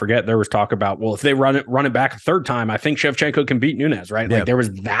 let's not forget, there was talk about, well, if they run it back a third time, I think Shevchenko can beat Nunes, right? Like, there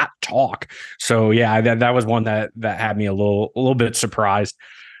was that talk. So yeah, that was one that had me a little bit surprised.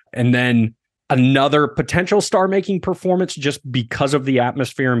 And then another potential star-making performance, just because of the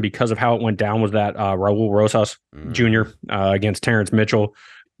atmosphere and because of how it went down, was that Raul Rosas Jr. Against Terrence Mitchell.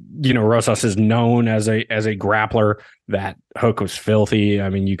 You know, Rosas is known as a grappler. That hook was filthy. I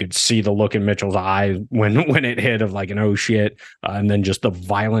mean, you could see the look in Mitchell's eye when it hit, of like an oh shit, and then just the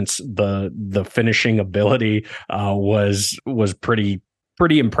violence, the finishing ability was pretty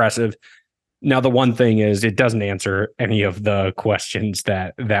impressive. Now, the one thing is, it doesn't answer any of the questions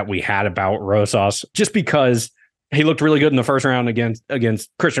that we had about Rosas, just because he looked really good in the first round against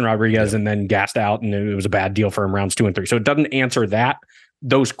Christian Rodriguez, and then gassed out, and it was a bad deal for him rounds 2 and 3. So it doesn't answer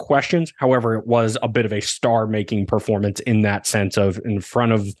those questions. However, it was a bit of a star-making performance in that sense, of in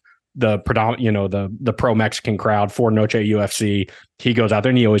front of the the pro Mexican crowd for Noche UFC. He goes out there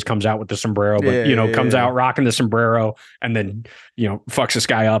and he always comes out with the sombrero, but comes out rocking the sombrero, and then fucks this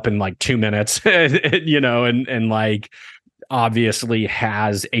guy up in like 2 minutes, and like obviously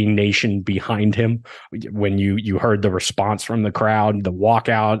has a nation behind him. When you heard the response from the crowd, the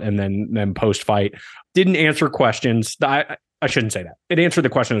walkout, and then post fight, didn't answer questions. I shouldn't say that. It answered the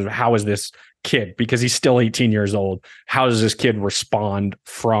question of, how is this kid, because he's still 18 years old, how does this kid respond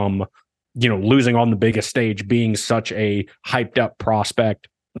from, losing on the biggest stage, being such a hyped up prospect,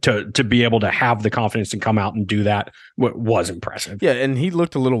 to be able to have the confidence and come out and do that was impressive. Yeah, and he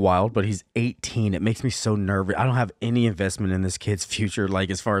looked a little wild, but he's 18. It makes me so nervous. I don't have any investment in this kid's future,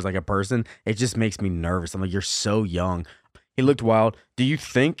 like as far as like a person. It just makes me nervous. I'm like, you're so young. He looked wild. Do you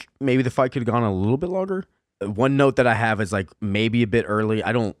think maybe the fight could have gone a little bit longer? One note that I have is like, maybe a bit early.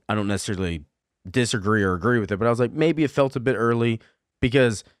 I don't necessarily disagree or agree with it, but I was like, maybe it felt a bit early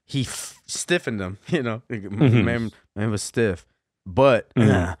because he stiffened him. Man was stiff, but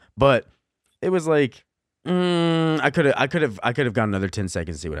it was like, I could have gone another 10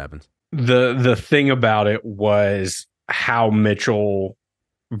 seconds to see what happens. The thing about it was how Mitchell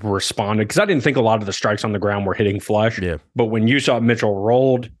responded, because I didn't think a lot of the strikes on the ground were hitting flush. Yeah, but when you saw Mitchell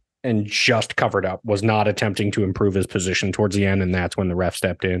rolled and just covered up, was not attempting to improve his position towards the end, and that's when the ref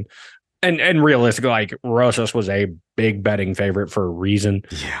stepped in. And realistically, like, Rosas was a big betting favorite for a reason.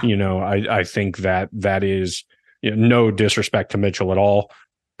 Yeah. I think that is, no disrespect to Mitchell at all.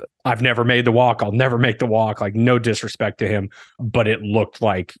 I've never made the walk. I'll never make the walk. Like, no disrespect to him, but it looked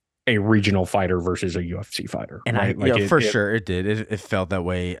like a regional fighter versus a UFC fighter. And right? Sure it did. It felt that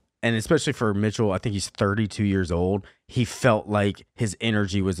way. And especially for Mitchell, I think he's 32 years old. He felt like his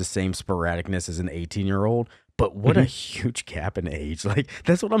energy was the same sporadicness as an 18-year-old. But what a huge gap in age. Like,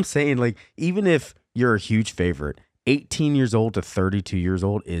 that's what I'm saying. Like, even if you're a huge favorite, 18 years old to 32 years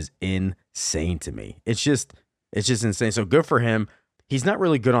old is insane to me. It's just insane. So good for him. He's not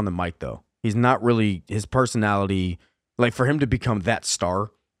really good on the mic, though. He's not really, his personality, like, for him to become that star,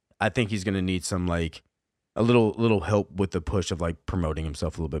 I think he's going to need some, like, a little help with the push of like promoting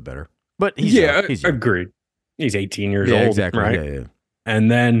himself a little bit better. But he's young. Agreed. He's 18 years old, exactly. right? Yeah. And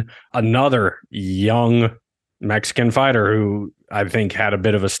then another young Mexican fighter who I think had a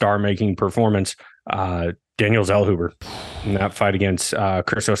bit of a star-making performance, Daniel Zellhuber, in that fight against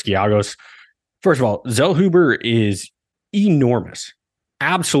Christos Giagos. First of all, Zellhuber is enormous,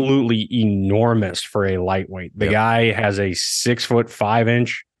 absolutely enormous for a lightweight. The guy has a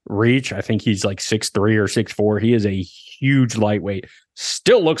 6'5" reach. I think he's like 6'3" or 6'4". He is a huge lightweight.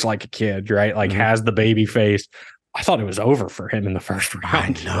 Still looks like a kid, right? Like has the baby face. I thought it was over for him in the first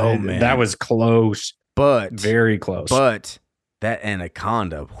round. I know, man. That was close, but very close. But that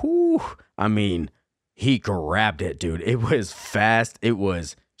anaconda, whew, I mean, he grabbed it, dude. It was fast. It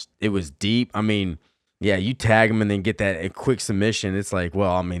was deep. I mean, yeah, you tag him and then get that quick submission. It's like,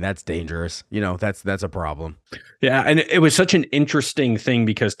 well, I mean, that's dangerous. You know, that's a problem. Yeah, and it was such an interesting thing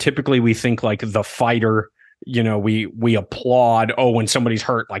because typically we think like the fighter, you know, we applaud, when somebody's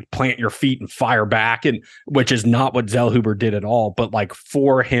hurt, like plant your feet and fire back, and which is not what Zellhuber did at all. But like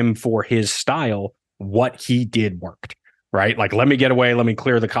for him, for his style, what he did worked, right? Like, let me get away, let me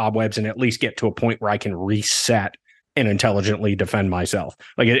clear the cobwebs and at least get to a point where I can reset and intelligently defend myself.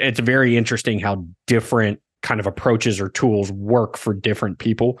 Like it's very interesting how different kind of approaches or tools work for different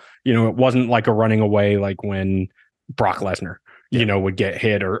people. You know, it wasn't like a running away, like when Brock Lesnar, you know, would get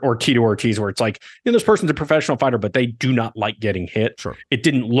hit, or Tito Ortiz, where it's like, you know, this person's a professional fighter, but they do not like getting hit. Sure. It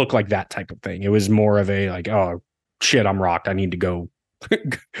didn't look like that type of thing. It was more of a like, oh shit, I'm rocked. I need to go,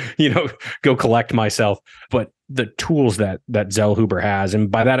 you know, go collect myself. But the tools that Zellhuber has, and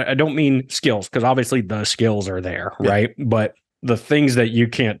by that I don't mean skills, because obviously the skills are there, right? But the things that you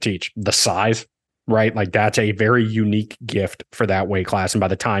can't teach, the size, right? Like that's a very unique gift for that weight class. And by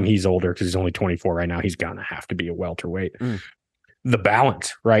the time he's older, because he's only 24 right now, he's gonna have to be a welterweight. The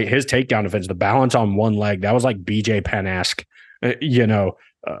balance, right? His takedown defense, the balance on one leg, that was like BJ Penn-esque, you know,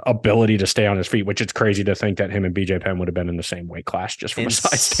 ability to stay on his feet, which it's crazy to think that him and BJ Penn would have been in the same weight class just from a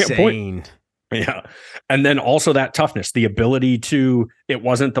size standpoint. Yeah. And then also that toughness, the ability to, it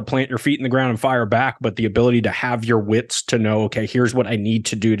wasn't the plant your feet in the ground and fire back, but the ability to have your wits to know, okay, here's what I need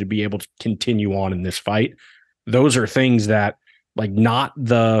to do to be able to continue on in this fight. Those are things that, like, not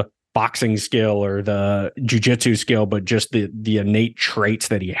the boxing skill or the jiu-jitsu skill, but just the innate traits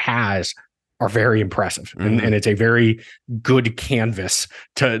that he has are very impressive. And it's a very good canvas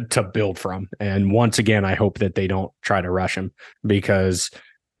to build from. And once again, I hope that they don't try to rush him, because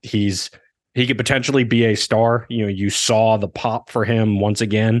he could potentially be a star. You know, you saw the pop for him once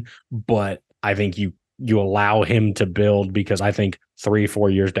again, but I think you allow him to build, because I think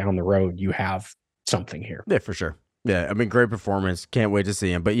 3-4 years down the road, you have something here. Yeah, for sure. Yeah, I mean, great performance. Can't wait to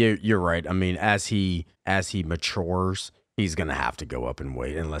see him. But you're right. I mean, as he matures, he's gonna have to go up in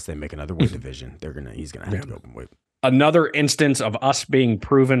weight unless they make another weight division. He's gonna have to go up in weight. Another instance of us being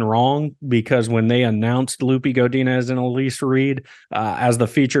proven wrong, because when they announced Lupe Godinez and Elise Reed as the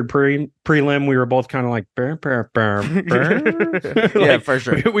featured prelim, we were both kind of like, burr, burr, burr, burr. Yeah, for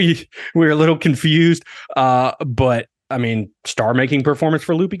sure. We were a little confused, but I mean, star-making performance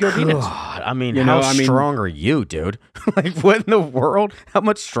for Lupe Godinez. God, I mean, how strong are you, dude? Like, what in the world? How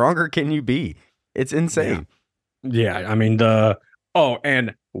much stronger can you be? It's insane. Yeah, I mean,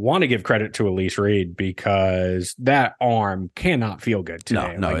 and want to give credit to Elise Reed, because that arm cannot feel good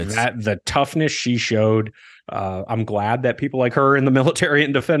today. No, like the toughness she showed. I'm glad that people like her are in the military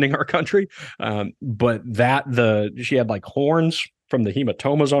and defending our country. But she had like horns from the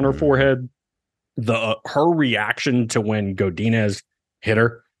hematomas on her forehead. Her reaction to when Godinez hit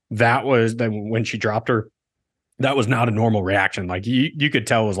her, that was when she dropped her, that was not a normal reaction. Like you could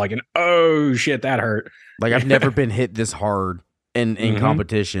tell it was like oh shit, that hurt. Like, I've never been hit this hard in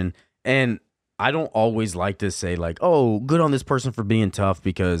competition. And I don't always like to say like, oh, good on this person for being tough,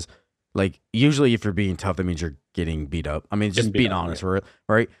 because like usually if you're being tough, that means you're getting beat up. I mean, just being honest,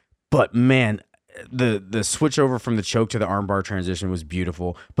 right? But man, the switch over from the choke to the armbar transition was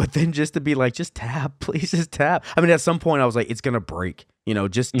beautiful. But then just to be like, just tap, please, just tap. I mean, at some point I was like, it's gonna break, you know,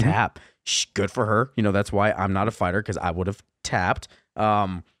 just tap. Good for her, you know. That's why I'm not a fighter, because I would have tapped.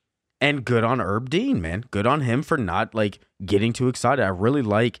 And good on Herb Dean, man. Good on him for not like getting too excited. I really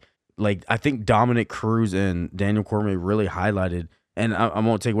like I think Dominic Cruz and Daniel Cormier really highlighted, and I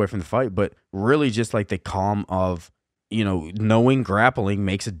won't take away from the fight, but really just like the calm of, you know, knowing grappling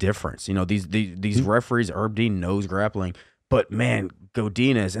makes a difference. You know, these referees, Herb Dean knows grappling, but man,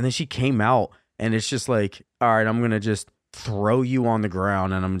 Godinez, and then she came out and it's just like, all right, I'm going to just throw you on the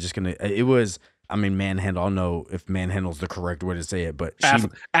ground, and I'm just going to, it was, I mean, manhandle. I don't know if manhandle is the correct way to say it, but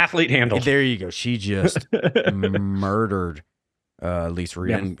athlete handle. There you go. She just murdered Elise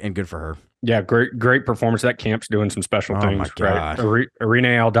Reed, and good for her. Yeah, great performance. That camp's doing some special things. My God. Right? Irene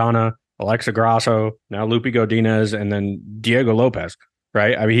Aldana, Alexa Grasso, now Lupe Godinez, and then Diego Lopez,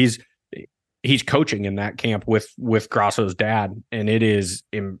 right? I mean, he's coaching in that camp with Grasso's dad, and it is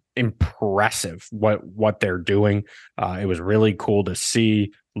impressive what they're doing. It was really cool to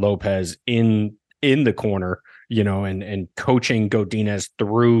see Lopez in the corner, and coaching Godinez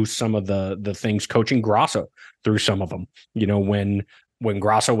through some of the things, coaching Grasso through some of them, when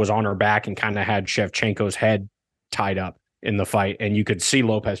Grasso was on her back and kind of had Shevchenko's head tied up in the fight, and you could see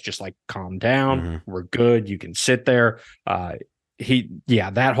Lopez just like, calm down, mm-hmm. We're good, you can sit there.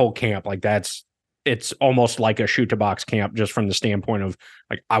 That whole camp, like, it's almost like a shoot to box camp, just from the standpoint of,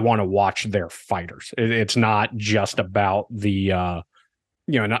 like, I want to watch their fighters. It's not just about the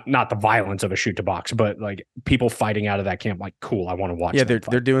not the violence of a shoot to box, but like people fighting out of that camp. Like, cool, I want to watch. Yeah,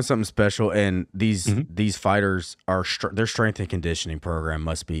 they're doing something special, and these fighters are their strength and conditioning program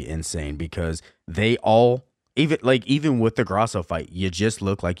must be insane, because they all, even with the Grasso fight, you just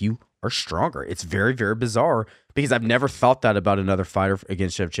look like you are stronger. It's very, very bizarre, because I've never thought that about another fighter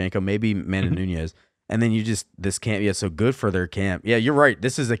against Shevchenko, maybe Mana Nunez. And then this camp, so good for their camp. Yeah, you're right.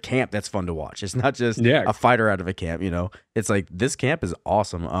 This is a camp that's fun to watch. It's not just a fighter out of a camp, It's like, this camp is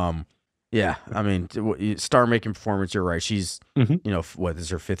awesome. Yeah, I mean, star-making performance, you're right. She's, what is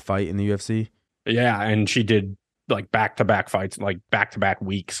her 5th fight in the UFC? Yeah, and she did, like, back-to-back fights, like, back-to-back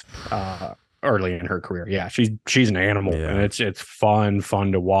weeks early in her career. Yeah, she's an animal, and it's fun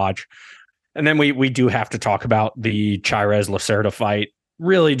to watch. And then we do have to talk about the Chairez-Lacerda fight.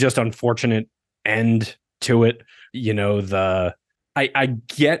 Really just unfortunate end to it. I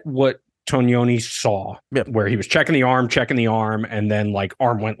get what Tognoni saw, where he was checking the arm, and then, like,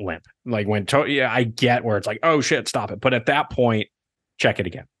 arm went limp. Like, I get where it's like, oh shit, stop it. But at that point, check it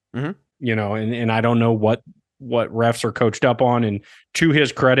again. Mm-hmm. And I don't know what refs are coached up on. And to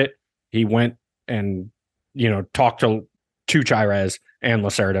his credit, he went and, talked to Chairez and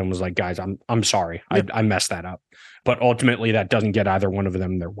Lacerda and was like, guys, I'm sorry. I messed that up. But ultimately, that doesn't get either one of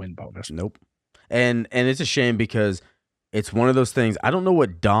them their win bonus. Nope. And it's a shame, because it's one of those things. I don't know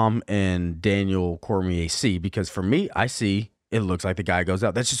what Dom and Daniel Cormier see, because for me, I see it looks like the guy goes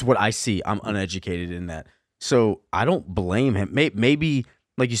out. That's just what I see. I'm uneducated in that. So I don't blame him. Maybe,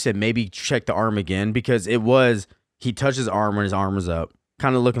 like you said, maybe check the arm again, because he touched his arm when his arm was up,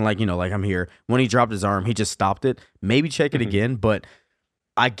 kind of looking like, like, I'm here. When he dropped his arm, he just stopped it. Maybe check it again. But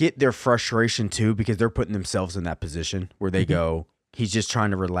I get their frustration too, because they're putting themselves in that position where they go, he's just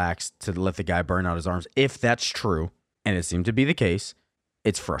trying to relax to let the guy burn out his arms. If that's true, and it seemed to be the case,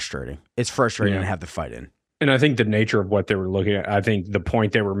 it's frustrating. It's frustrating to have the fight in. And I think the nature of what they were looking at, I think the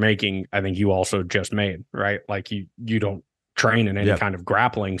point they were making, I think you also just made, right? Like, you don't train in any kind of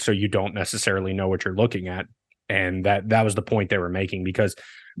grappling, so you don't necessarily know what you're looking at. And that was the point they were making, because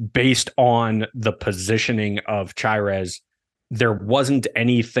based on the positioning of Chairez, there wasn't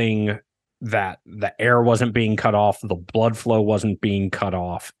anything that the air wasn't being cut off, the blood flow wasn't being cut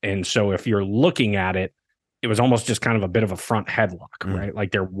off. And so if you're looking at it, it was almost just kind of a bit of a front headlock, right?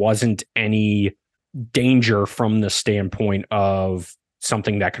 Like, there wasn't any danger from the standpoint of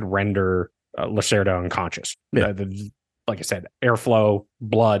something that could render Lacerda unconscious. Like I said, airflow,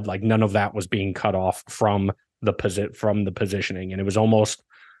 blood, like, none of that was being cut off from the positioning. And it was almost,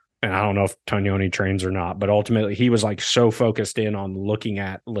 and I don't know if Tognoni trains or not, but ultimately he was, like, so focused in on looking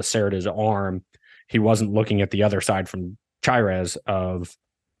at Lacerda's arm, he wasn't looking at the other side from Chairez, of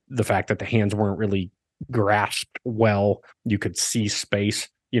the fact that the hands weren't really grasped well. You could see space.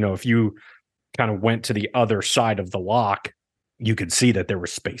 If you kind of went to the other side of the lock, you could see that there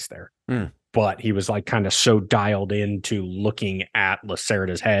was space there. But he was, like, kind of so dialed into looking at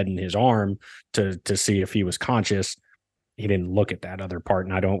Lacerda's head and his arm to see if he was conscious. He didn't look at that other part.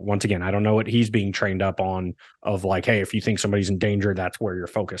 And I don't know what he's being trained up on, of, like, hey, if you think somebody's in danger, that's where your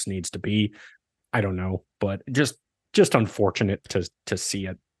focus needs to be. I don't know, but just unfortunate to see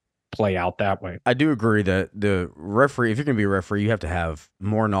it play out that way. I do agree that the referee, if you're going to be a referee, you have to have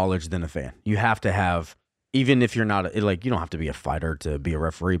more knowledge than a fan. You have to have, even if you're not, like, you don't have to be a fighter to be a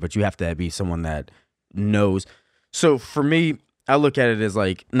referee, but you have to be someone that knows. So for me, I look at it as,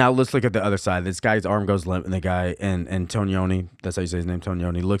 like, now let's look at the other side. This guy's arm goes limp, and the guy, and Tognoni, that's how you say his name,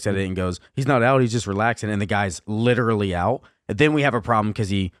 Tognoni, looks at it and goes, he's not out, he's just relaxing, and the guy's literally out. And then we have a problem because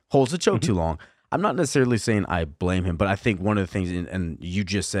he holds the choke too long. I'm not necessarily saying I blame him, but I think one of the things, and you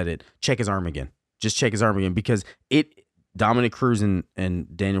just said it, check his arm again. Just check his arm again, because Dominic Cruz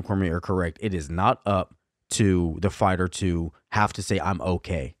and Daniel Cormier are correct. It is not up to the fighter to have to say, I'm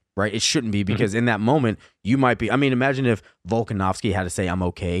okay, right? It shouldn't be, because in that moment, you might be, I mean, imagine if Volkanovski had to say, I'm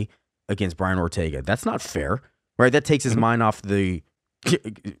okay against Brian Ortega. That's not fair, right? That takes his mind off the,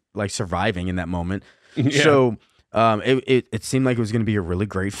 like, surviving in that moment. So It seemed like it was going to be a really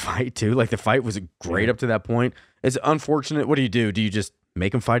great fight too. Like the fight was great up to that point. It's unfortunate. What do? Do you just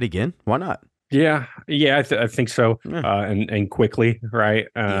make him fight again? Why not? Yeah, I think so, and quickly, right?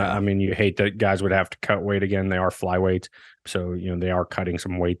 I mean, you hate that guys would have to cut weight again. They are flyweights, so they are cutting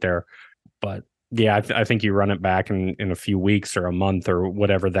some weight there. But yeah, I think you run it back in a few weeks or a month or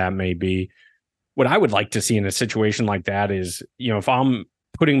whatever that may be. What I would like to see in a situation like that is, if I'm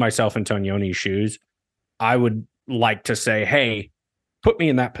putting myself in Tonioni's shoes, I would like to say, hey, put me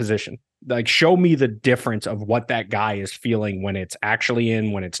in that position. Like, show me the difference of what that guy is feeling when it's actually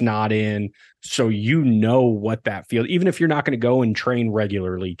in, when it's not in. So what that feels, even if you're not going to go and train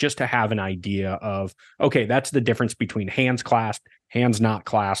regularly, just to have an idea of, okay, that's the difference between hands clasped, hands not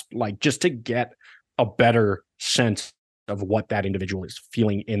clasped, like just to get a better sense of what that individual is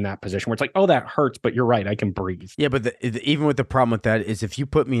feeling in that position where it's like, oh, that hurts, but you're right, I can breathe. Yeah, but even with the problem with that is if you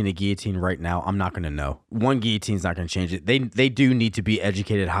put me in a guillotine right now, I'm not going to know. One guillotine's not going to change it. They do need to be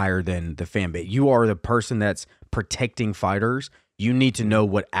educated higher than the fan base. You are the person that's protecting fighters. You need to know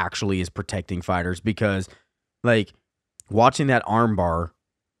what actually is protecting fighters because, like, watching that arm bar,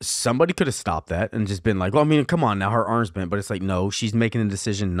 somebody could have stopped that and just been like, well, I mean, come on now, her arm's bent. But it's like, no, she's making a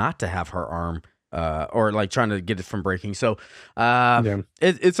decision not to have her arm or like trying to get it from breaking. So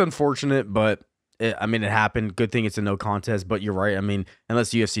it's unfortunate, but it happened. Good thing it's a no contest, but you're right. I mean, unless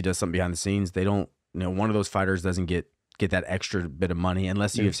UFC does something behind the scenes, they don't, one of those fighters doesn't get that extra bit of money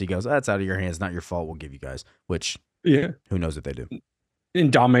unless UFC goes, that's out of your hands, not your fault, we'll give you guys, which who knows if they do.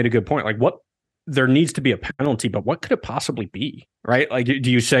 And Dom made a good point. Like, there needs to be a penalty, but what could it possibly be? Right? Like,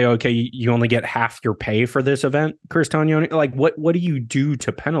 do you say, okay, you only get half your pay for this event, Chris Tonioni? Like, what do you do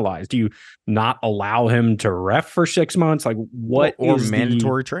to penalize? Do you not allow him to ref for 6 months? Like, what or is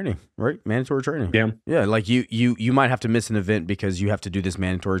mandatory training, right? Mandatory training. Yeah. Like you might have to miss an event because you have to do this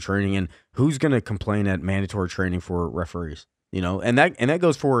mandatory training, and who's going to complain at mandatory training for referees? And that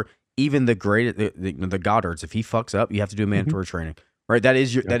goes for even the great the Goddards. If he fucks up, you have to do mandatory training, right? That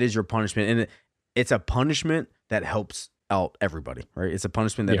is your punishment, and it's a punishment that helps out everybody, right? It's a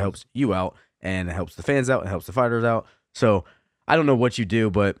punishment that helps you out, and it helps the fans out, it helps the fighters out. So I don't know what you do,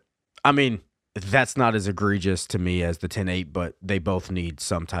 but I mean, that's not as egregious to me as the 10-8, but they both need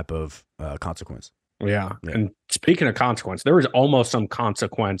some type of consequence. Yeah. And speaking of consequence, there was almost some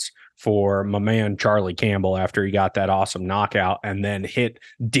consequence for my man Charlie Campbell after he got that awesome knockout and then hit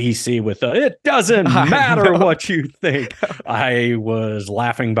DC with it doesn't matter what you think. I was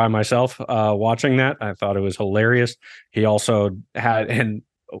laughing by myself watching that. I thought it was hilarious. He also had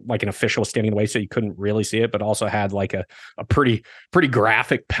like an official standing in the way so you couldn't really see it, but also had like a pretty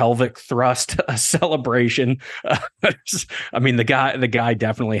graphic pelvic thrust celebration. I mean, the guy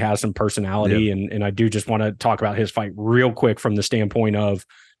definitely has some personality, and I do just want to talk about his fight real quick from the standpoint of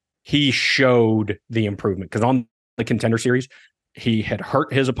he showed the improvement, because on the Contender Series, he had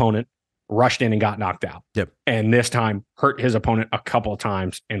hurt his opponent, rushed in and got knocked out. And this time hurt his opponent a couple of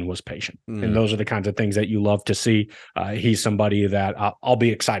times and was patient. And those are the kinds of things that you love to see. He's somebody that I'll be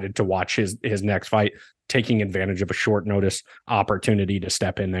excited to watch his next fight, taking advantage of a short notice opportunity to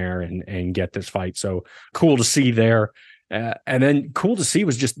step in there and get this fight. So cool to see there. And then cool to see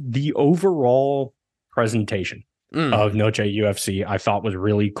was just the overall presentation of Noche UFC. I thought was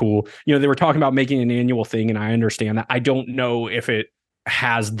really cool. They were talking about making an annual thing, and I understand that. I don't know if it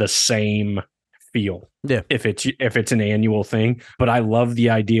has the same feel if it's an annual thing, but I love the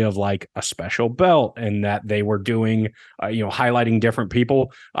idea of like a special belt, and that they were doing highlighting different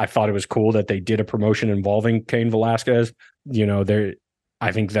people. I thought it was cool that they did a promotion involving Cain Velasquez.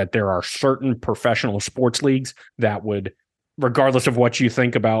 I think that there are certain professional sports leagues that would, regardless of what you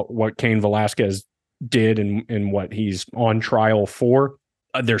think about what Cain Velasquez did and what he's on trial for,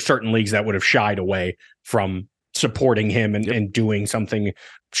 there's certain leagues that would have shied away from supporting him and doing something,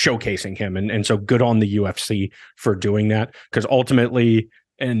 showcasing him. And so good on the UFC for doing that, because ultimately,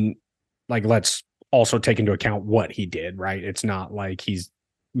 and like, let's also take into account what he did, right? It's not like he's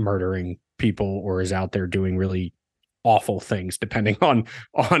murdering people or is out there doing really awful things, depending on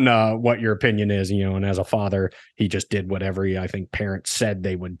what your opinion is, and as a father, he just did whatever I think parents said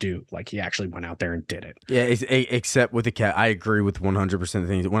they would do. Like, he actually went out there and did it. Yeah, except with the cat, I agree with 100% of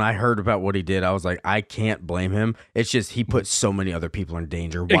things. When I heard about what he did, I was like, I can't blame him. It's just he put so many other people in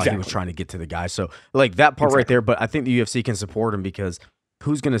danger while he was trying to get to the guy. So like that part right there, but I think the UFC can support him, because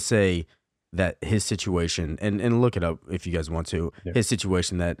who's going to say that his situation, and look it up if you guys want to, his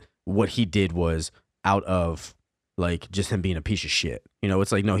situation, that what he did was out of like just him being a piece of shit.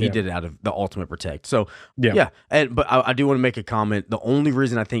 It's like, no, he did it out of the ultimate protect. So but I do want to make a comment. The only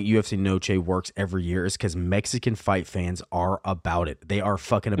reason I think UFC Noche works every year is because Mexican fight fans are about it. They are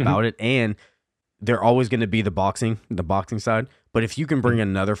fucking about it. And they're always going to be the boxing side. But if you can bring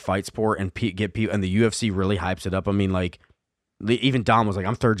another fight sport and get people, and the UFC really hypes it up. I mean, like, even Dom was like,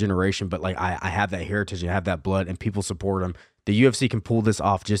 I'm third generation, but like I have that heritage and I have that blood, and people support him. The UFC can pull this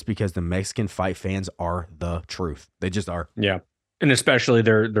off just because the Mexican fight fans are the truth. They just are. Yeah. And especially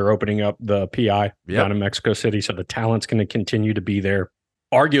they're opening up the PI down in Mexico City, so the talent's going to continue to be there.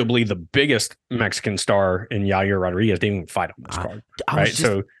 Arguably the biggest Mexican star in Yair Rodriguez didn't even fight on this card.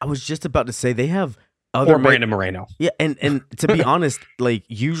 I was just about to say they have other Brandon Moreno. Yeah, and to be honest, like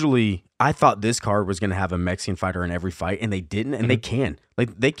usually I thought this card was going to have a Mexican fighter in every fight, and they didn't, and they can.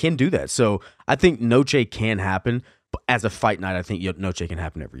 Like they can do that. So I think Noche can happen, but as a fight night, I think Noche can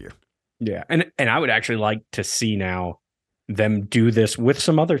happen every year. Yeah, and I would actually like to see now them do this with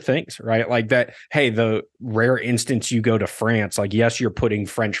some other things, right? Like that, hey, the rare instance you go to France, like, yes, you're putting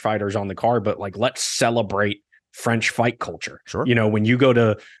French fighters on the card, but like, let's celebrate French fight culture. Sure. You know, when you go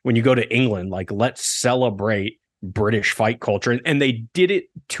to England, like, let's celebrate British fight culture. And they did it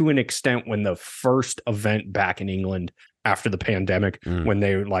to an extent when the first event back in England after the pandemic, when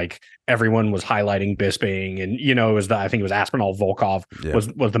they like everyone was highlighting Bisping, and you know, it was I think it was Aspinall Volkov was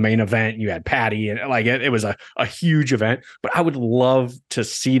the main event. You had Patty, and like it was a huge event. But I would love to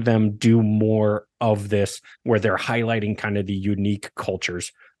see them do more of this where they're highlighting kind of the unique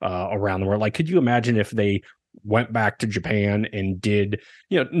cultures around the world. Like, could you imagine if they went back to Japan and did,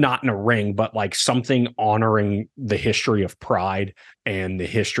 you know, not in a ring, but like something honoring the history of Pride and the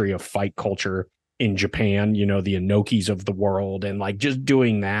history of fight culture in Japan, you know, the Inokis of the world, and like just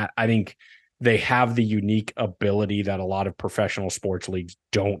doing that. I think they have the unique ability that a lot of professional sports leagues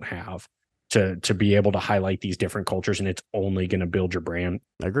don't have to be able to highlight these different cultures, and it's only going to build your brand.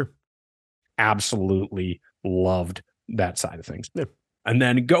 I agree. Absolutely loved that side of things. Yeah. And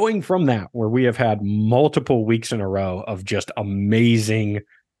then going from that, where we have had multiple weeks in a row of just amazing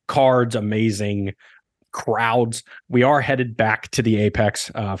cards, amazing crowds, we are headed back to the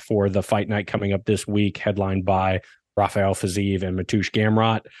Apex for the fight night coming up this week, headlined by Rafael Fiziev and Mateusz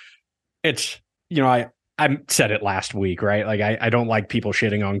Gamrot. It's, you know, I said it last week, right? Like I don't like people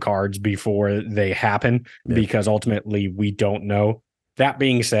shitting on cards before they happen because ultimately we don't know. That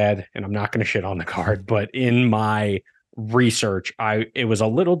being said, and I'm not going to shit on the card, but in my research, it was a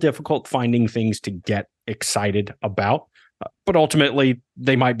little difficult finding things to get excited about. But ultimately,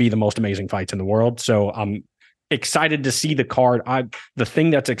 they might be the most amazing fights in the world. So I'm excited to see the card. The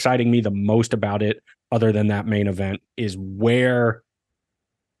thing that's exciting me the most about it, other than that main event, is where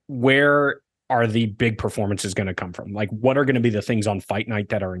are the big performances going to come from? Like, what are going to be the things on fight night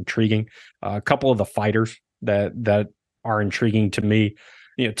that are intriguing? A couple of the fighters that are intriguing to me.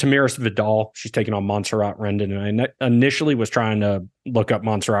 You know, Tamiris Vidal, she's taking on Montserrat Rendon. And I initially was trying to look up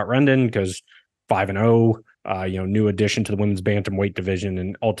Montserrat Rendon because 5-0, you know, new addition to the women's bantamweight division,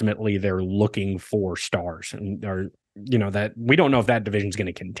 and ultimately they're looking for stars, and are, you know, that we don't know if that division is going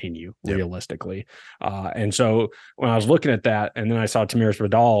to continue realistically. And so when I was looking at that, and then I saw Tamiris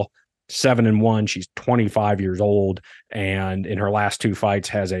Vidal 7-1, she's 25 years old, and in her last two fights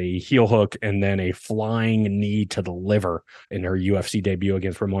has a heel hook and then a flying knee to the liver in her UFC debut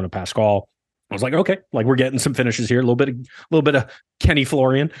against Ramona Pascal. I was like, okay, like we're getting some finishes here, a little bit of Kenny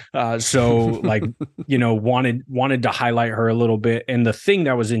Florian. So like, you know, wanted to highlight her a little bit. And the thing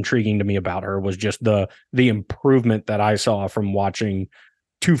that was intriguing to me about her was just the improvement that I saw from watching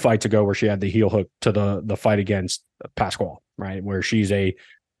two fights ago where she had the heel hook to the fight against Pascal, right? Where she's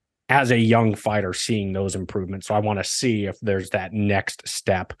as a young fighter, seeing those improvements. So I want to see if there's that next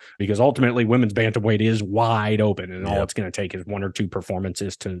step, because ultimately women's bantamweight is wide open, and all it's going to take is one or two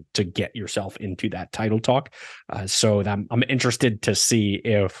performances to get yourself into that title talk. So I'm interested to see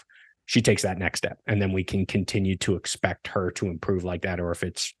if she takes that next step, and then we can continue to expect her to improve like that, or if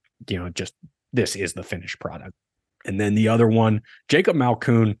it's, you know, just this is the finished product. And then the other one, Jacob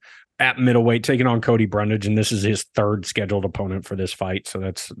Malkoun at middleweight, taking on Cody Brundage, and this is his third scheduled opponent for this fight, so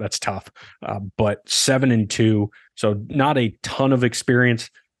that's tough. But 7-2, so not a ton of experience,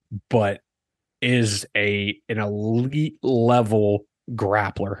 but is an elite level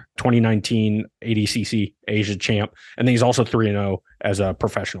grappler. 2019 ADCC Asia champ, and then he's also 3-0 as a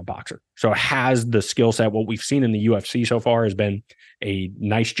professional boxer. So has the skill set. What we've seen in the UFC so far has been a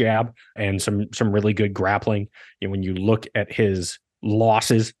nice jab and some really good grappling. And when you look at his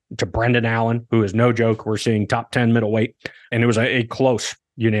losses to Brendan Allen, who is no joke, we're seeing top 10 middleweight, and it was a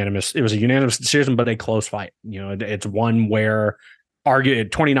unanimous decision, but a close fight. You know, it's one where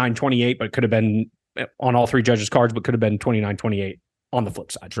argued 29-28, but could have been on all three judges' cards, but could have been 29-28 on the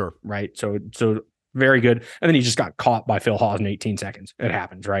flip side. Sure. Right. So very good. And then he just got caught by Phil Hawes in 18 seconds. It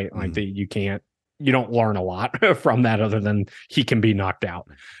happens, right? Like you can't you don't learn a lot from that other than he can be knocked out.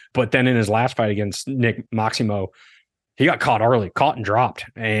 But then in his last fight against Nick Maximo, he got caught early, caught and dropped,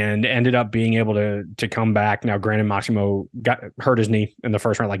 and ended up being able to come back. Now, granted, Maximo got hurt his knee in the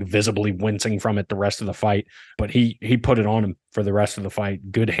first round, like visibly wincing from it the rest of the fight, but he put it on him for the rest of the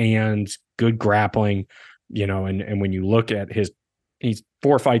fight. Good hands, good grappling, and when you look at he's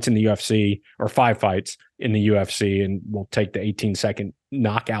 4 fights in the UFC, or 5 fights in the UFC, and we'll take the 18-second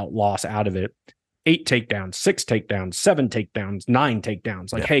knockout loss out of it. 8 takedowns, 6 takedowns, 7 takedowns, 9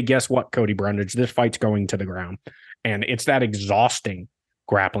 takedowns. Like, hey, guess what, Cody Brundage? This fight's going to the ground. And it's that exhausting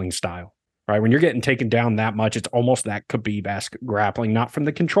grappling style, right? When you're getting taken down that much, it's almost that Khabib-esque grappling, not from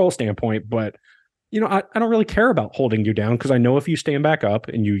the control standpoint, but, I don't really care about holding you down, because I know if you stand back up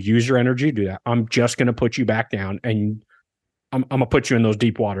and you use your energy to do that, I'm just going to put you back down, and I'm going to put you in those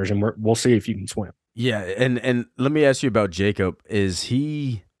deep waters, and we'll see if you can swim. Yeah, and let me ask you about Jacob.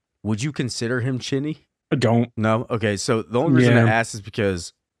 Would you consider him chinny? I don't. No? Okay, so the only reason I ask is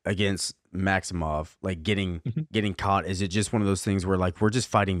because against Maximov, like getting caught, is it just one of those things where, like, we're just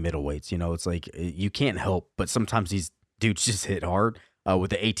fighting middleweights, it's like you can't help, but sometimes these dudes just hit hard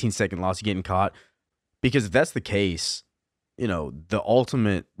with the 18-second loss, you getting caught. Because if that's the case, the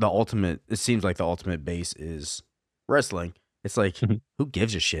ultimate, it seems like the ultimate base is wrestling. It's like, who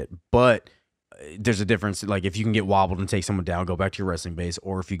gives a shit? But there's a difference. Like, if you can get wobbled and take someone down, go back to your wrestling base,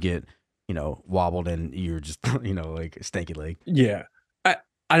 or if you get, wobbled and you're just, like a stanky leg. Yeah.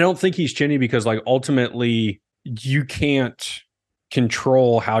 I don't think he's chinny, because, like, ultimately you can't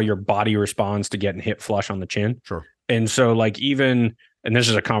control how your body responds to getting hit flush on the chin. Sure. And so, like, and this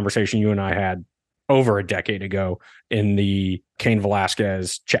is a conversation you and I had over a decade ago in the Cain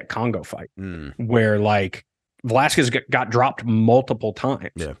Velasquez Czech Congo fight, where, like, Velasquez got dropped multiple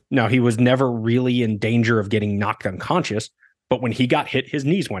times. Yeah. Now, he was never really in danger of getting knocked unconscious, but when he got hit, his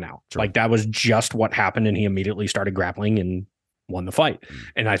knees went out. Sure. Like, that was just what happened, and he immediately started grappling and won the fight.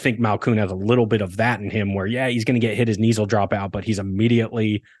 And I think Malkoun has a little bit of that in him, where, he's going to get hit, his knees will drop out, but he's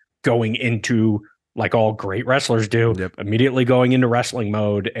immediately going into, like all great wrestlers do, immediately going into wrestling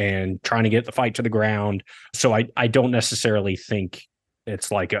mode and trying to get the fight to the ground. So I don't necessarily think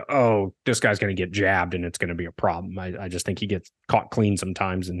it's like, this guy's going to get jabbed and it's going to be a problem. I just think he gets caught clean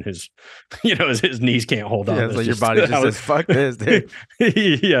sometimes, and his knees can't hold up. It's like your body just says, fuck this, dude.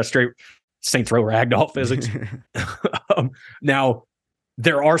 Yeah, straight Saints Row ragdoll physics. Now,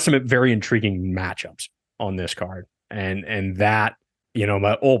 there are some very intriguing matchups on this card, and that,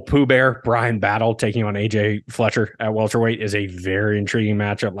 my old Pooh Bear Brian Battle taking on AJ Fletcher at welterweight is a very intriguing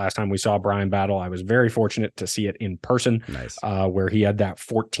matchup. Last time we saw Brian Battle, I was very fortunate to see it in person. Nice. Where he had that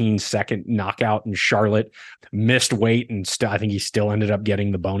 14-second knockout in Charlotte, missed weight, and I think he still ended up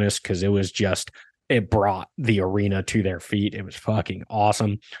getting the bonus, because it brought the arena to their feet. It was fucking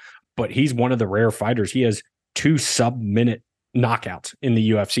awesome. But he's one of the rare fighters. He has 2 sub-minute knockouts in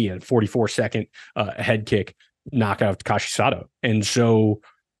the UFC, a 44-second head kick knockout of Takashi Sato. And so,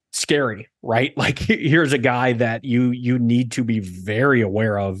 scary, right? Like, here's a guy that you need to be very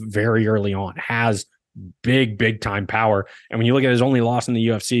aware of very early on, has big time power. And when you look at his only loss in the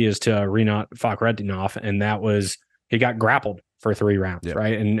UFC is to Rinat Fakhretdinov, and that was, he got grappled for 3 rounds,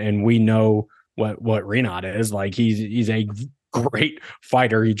 right? And we know what Rinat is. Like, he's a great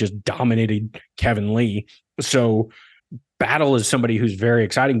fighter. He just dominated Kevin Lee. So Battle is somebody who's very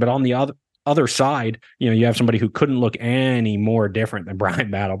exciting. But on the other side, you have somebody who couldn't look any more different than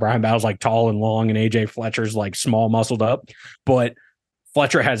Brian Battle. Brian Battle's like tall and long, and AJ Fletcher's like small, muscled up. But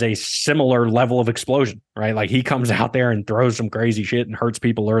Fletcher has a similar level of explosion, right? Like, he comes out there and throws some crazy shit and hurts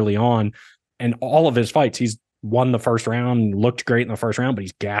people early on. And all of his fights, he's won the first round, looked great in the first round, but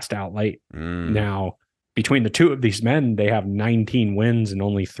he's gassed out late. Now, between the two of these men, they have 19 wins, and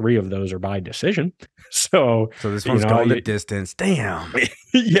only 3 of those are by decision. So this one's going the distance. Damn.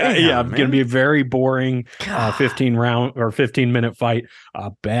 Yeah. Going to be a very boring 15-minute fight.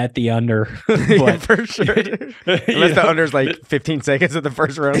 Bet the under. But, for sure. Unless the under's like 15 seconds of the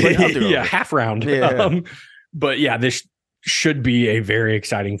first round. Like, half round. But this should be a very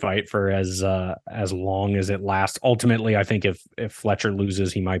exciting fight for as long as it lasts. Ultimately, I think if Fletcher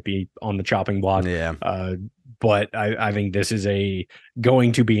loses, he might be on the chopping block. But I think this is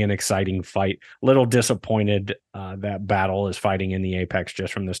going to be an exciting fight. Little disappointed that Battle is fighting in the Apex,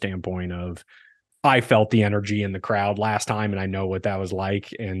 just from the standpoint of, I felt the energy in the crowd last time, and I know what that was like.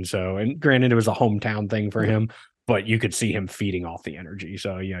 And granted, it was a hometown thing for him, but you could see him feeding off the energy.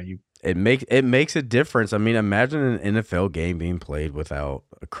 So it makes a difference. I mean, imagine an NFL game being played without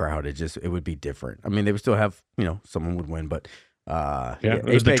a crowd. It would be different. I mean, they would still have, someone would win, but It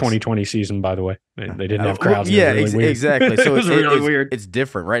was the 2020 season, by the way. They didn't have crowds. Yeah, really weird. exactly. So it was really weird. It's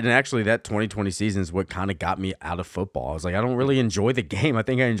different, right? And actually, that 2020 season is what kind of got me out of football. I was like, I don't really enjoy the game. I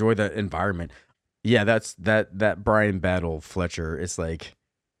think I enjoy the environment. Yeah, that's that Brian Battle Fletcher. It's like,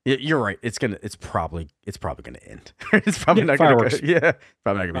 you're right. It's probably gonna end. It's probably not fireworks. Probably not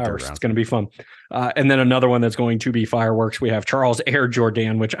gonna be turned around. It's gonna be fun. And then another one that's going to be fireworks. We have Charles Air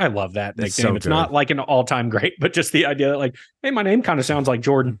Jordan, which I love that nickname. So it's not like an all-time great, but just the idea that like, hey, my name kind of sounds like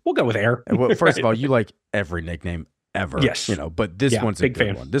Jordan. We'll go with Air. Well, first of all, you like every nickname ever. Yes. But this one's a big good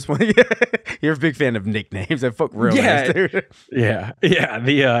fan. one. This one, you're a big fan of nicknames. That fuck real names, dude. Yeah.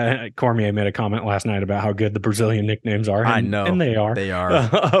 The Cormier made a comment last night about how good the Brazilian nicknames are. I know. And they are. They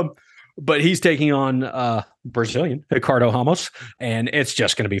are. But he's taking on Brazilian Ricardo Ramos, and it's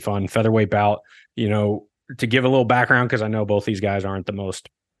just going to be fun. Featherweight bout. To give a little background, because I know both these guys aren't the most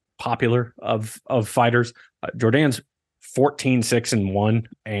popular of fighters. Jordan's 14-6-1,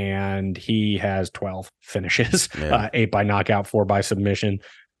 and he has 12 finishes, 8 by knockout, 4 by submission.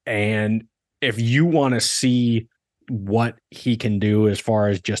 And if you want to see what he can do as far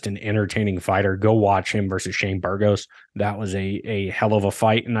as just an entertaining fighter, go watch him versus Shane Burgos. That was a hell of a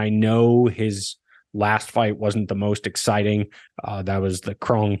fight. And I know his last fight wasn't the most exciting. That was the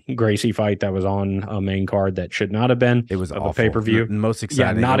Krong Gracie fight that was on a main card that should not have been. It was a pay-per-view. Most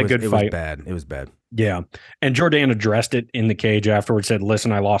exciting. Not a good fight. It was bad. Yeah. And Jordan addressed it in the cage afterwards, said,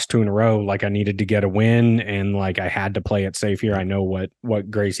 listen, I lost 2 in a row. Like, I needed to get a win, and like I had to play it safe here. I know what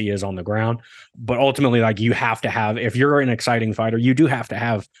Gracie is on the ground. But ultimately, like, you have to have, if you're an exciting fighter, you do have to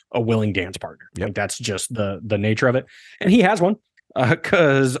have a willing dance partner. Yep. Like, that's just the nature of it. And he has one.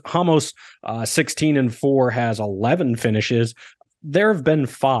 Because Ramos, 16-4, has 11 finishes. There have been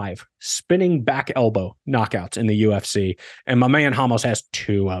 5 spinning back elbow knockouts in the UFC, and my man Ramos has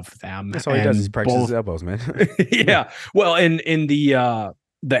 2 of them. That's all he does is practice his elbows, man. Yeah. Well, in the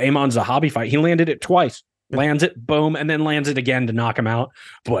Amon Zahabi fight, he landed it twice. Lands it, boom, and then lands it again to knock him out.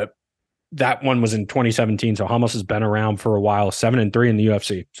 But that one was in 2017, so Ramos has been around for a while. 7-3 in the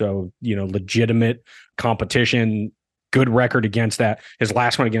UFC, so legitimate competition. Good record against that. His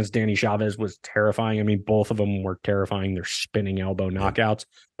last one against Danny Chavez was terrifying. I mean, both of them were terrifying. They're spinning elbow knockouts,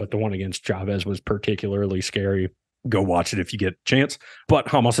 but the one against Chavez was particularly scary. Go watch it if you get a chance.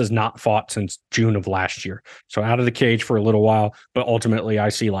 But Ramos has not fought since June of last year. So out of the cage for a little while, but ultimately I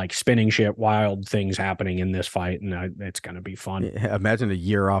see like spinning shit, wild things happening in this fight, and it's going to be fun. Yeah, imagine a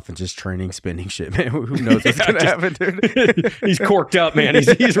year off and just training spinning shit, man. Who knows what's going to happen, dude? He's corked up, man.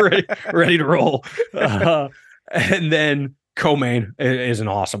 He's ready to roll. And then co-main is an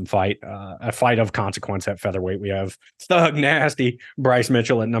awesome fight, a fight of consequence at featherweight. We have Thug Nasty Bryce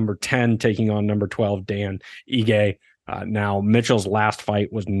Mitchell at number 10 taking on number 12 Dan Ige. Now Mitchell's last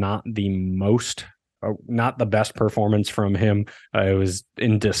fight was not the best performance from him. It was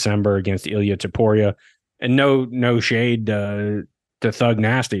in December against Ilya Topuria, and no shade to Thug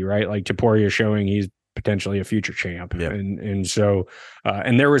Nasty, right? Like, Topuria showing he's potentially a future champ, and so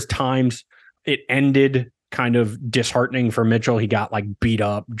there was times it ended kind of disheartening for Mitchell. He got like beat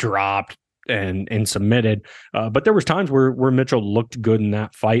up, dropped, and submitted. But there was times where Mitchell looked good in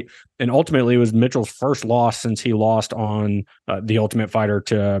that fight. And ultimately it was Mitchell's first loss since he lost on the Ultimate Fighter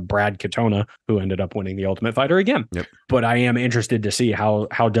to Brad Katona, who ended up winning the Ultimate Fighter again. Yep. But I am interested to see how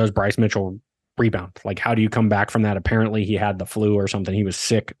does Bryce Mitchell rebound? Like, how do you come back from that? Apparently he had the flu or something. He was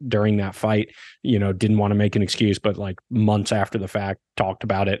sick during that fight, didn't want to make an excuse, but like months after the fact talked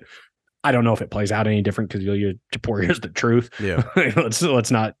about it. I don't know if it plays out any different because Ilya Topuria is the truth. Yeah, let's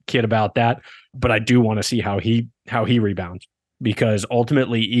not kid about that. But I do want to see how he rebounds, because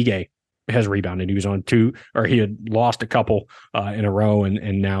ultimately Ige has rebounded. He was on 2, or he had lost a couple in a row,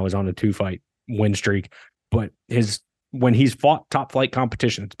 and now is on a 2-fight win streak. But when he's fought top flight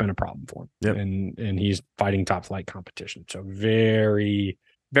competition, it's been a problem for him. Yep. And he's fighting top flight competition. So very,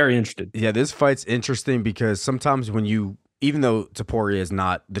 very interested. Yeah, this fight's interesting because sometimes even though Topuria is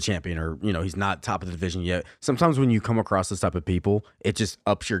not the champion, or, he's not top of the division yet, sometimes when you come across this type of people, it just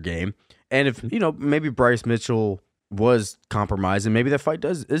ups your game. And if, maybe Bryce Mitchell was compromised, and maybe that fight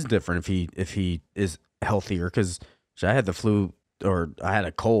is different if he is healthier, because I had the flu, or I had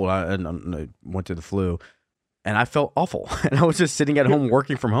a cold, and I went to the flu, and I felt awful. And I was just sitting at home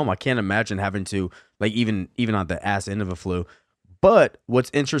working from home. I can't imagine having to, like, even on the ass end of a flu. But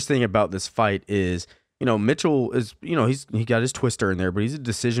what's interesting about this fight is, Mitchell is, he got his twister in there, but he's a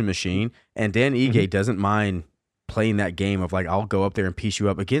decision machine. And Dan Ige doesn't mind playing that game of like, I'll go up there and piece you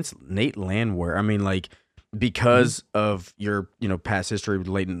up against Nate Landwehr. I mean, like, because of your, past history with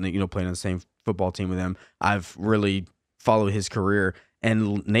Leighton, playing on the same football team with him, I've really followed his career.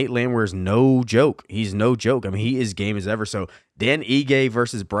 And Nate Landwehr is no joke. He's no joke. I mean, he is game as ever. So Dan Ige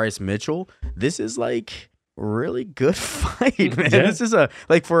versus Bryce Mitchell. This is like really good fight, man. Yeah. This is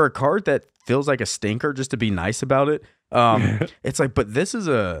for a card that feels like a stinker, just to be nice about it. It's like, but this and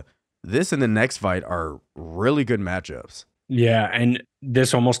the next fight are really good matchups. Yeah, and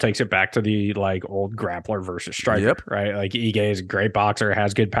this almost takes it back to the like old grappler versus striker, right? Like Ige is a great boxer,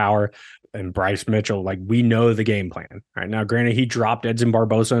 has good power, and Bryce Mitchell, like we know the game plan. Right now, granted, he dropped Edson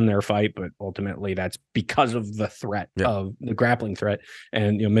Barbosa in their fight, but ultimately that's because of the threat of the grappling threat.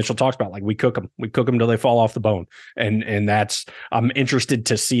 And Mitchell talks about like we cook them till they fall off the bone, and that's I'm interested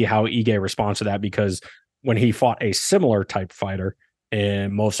to see how Ige responds to that, because when he fought a similar type fighter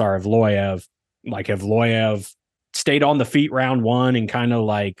in Movsar Evloev, like Evloev stayed on the feet round one and kind of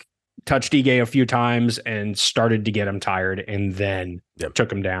like touched Ige a few times and started to get him tired, and then took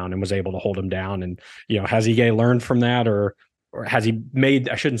him down and was able to hold him down. And, has Ige learned from that, or has he made,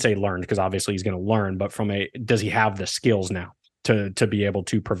 I shouldn't say learned, because obviously he's going to learn, but does he have the skills now to be able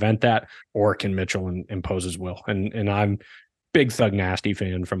to prevent that, or can Mitchell impose his will? And I'm big Thug Nasty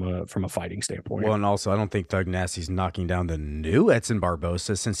fan from a fighting standpoint. Well, and also I don't think Thug Nasty's knocking down the new Edson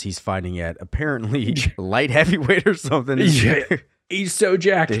Barbosa, since he's fighting at apparently light heavyweight or something. Yeah, he's so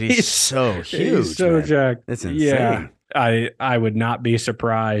jacked. Dude, he's so huge. He's so jacked. It's insane. Yeah. I would not be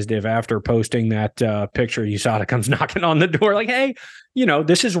surprised if after posting that picture, USADA comes knocking on the door like, hey,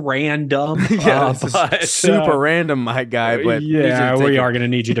 this is random. This is super random, my guy. But we are going to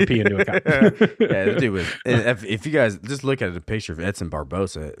need you to pee into a cup. This dude was, if you guys just look at the picture of Edson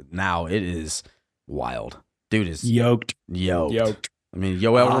Barbosa now, it is wild. Dude is yoked. I mean,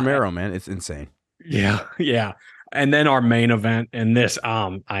 Yoel Romero, man, it's insane. Yeah. And then our main event, and this,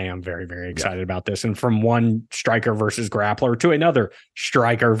 I am very, very excited about this. And from one striker versus grappler to another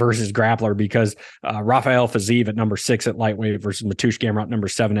striker versus grappler, because Rafael Fiziev at number 6 at lightweight versus Mateusz Gamrot number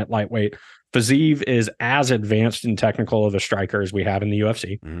 7 at lightweight. Fiziev is as advanced and technical of a striker as we have in the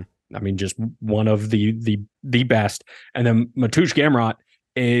UFC. Mm-hmm. I mean, just one of the best. And then Mateusz Gamrot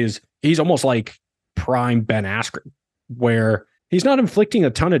he's almost like prime Ben Askren, where he's not inflicting a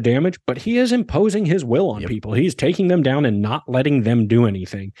ton of damage, but he is imposing his will on people. He's taking them down and not letting them do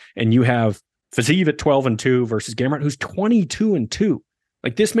anything. And you have Fiziev at 12-2 versus Gamrot, who's 22-2.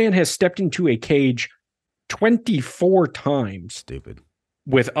 Like, this man has stepped into a cage 24 times. Stupid.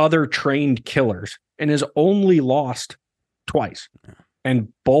 With other trained killers, and has only lost twice, and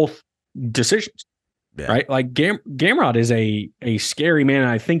both decisions. Right? Like Gamrot is a scary man. And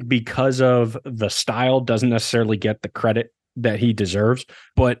I think because of the style, doesn't necessarily get the credit that he deserves,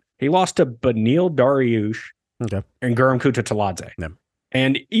 but he lost to Beneil Dariush and Guram Kutateladze.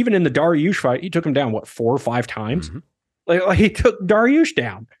 And even in the Dariush fight, he took him down 4 or 5 times. Mm-hmm. Like he took Dariush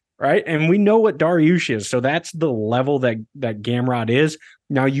down, right? And we know what Dariush is, so that's the level that Gamrot is.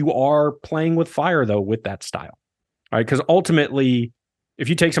 Now you are playing with fire though with that style, right? Because ultimately, if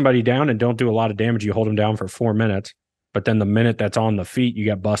you take somebody down and don't do a lot of damage, you hold them down for 4 minutes, but then the minute that's on the feet, you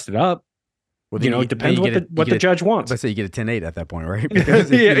get busted up. Well, it depends what the judge wants. Let's say you get a 10-8 at that point, right?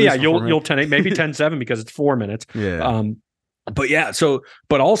 You'll 10-8, maybe 10-7 because it's 4 minutes. Yeah.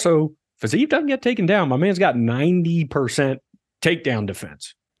 But also Fiziev doesn't get taken down. My man's got 90% takedown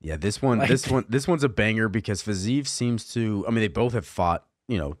defense. Yeah, this one's a banger, because Fiziev seems to. I mean, they both have fought,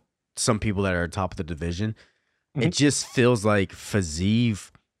 some people that are at top of the division. Mm-hmm. It just feels like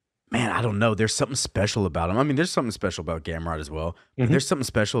Fiziev. Man, I don't know. There's something special about him. I mean, there's something special about Gamrot as well. But there's something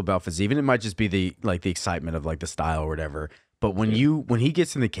special about Fiziev, and it might just be the excitement of like the style or whatever. But when he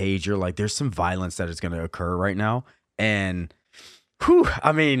gets in the cage, you're like, there's some violence that is going to occur right now. And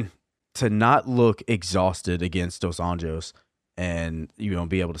I mean, to not look exhausted against Dos Anjos and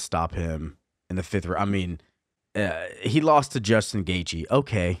be able to stop him in the 5th round. I mean, he lost to Justin Gaethje.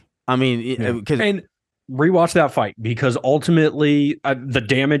 Okay, I mean, and rewatch that fight, because ultimately the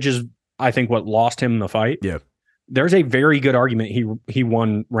damage is, I think, what lost him the fight. Yeah, there's a very good argument he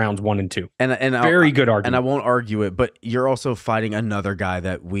won rounds 1 and 2, and very good argument. And I won't argue it, but you're also fighting another guy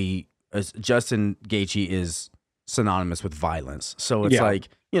that Justin Gaethje is synonymous with violence. So it's like,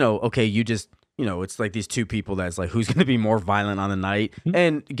 okay, you just, it's like these two people that's like, who's going to be more violent on the night? Mm-hmm.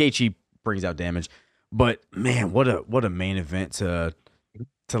 And Gaethje brings out damage, but man, what a main event to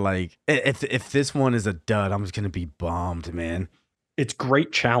like, if this one is a dud, I'm just going to be bummed, man. It's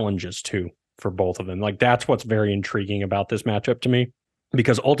great challenges too for both of them. Like, that's what's very intriguing about this matchup to me,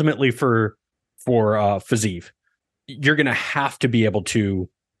 because ultimately for Fiziev, you're going to have to be able to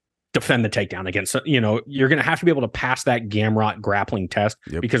defend the takedown against, you're going to have to be able to pass that Gamrot grappling test,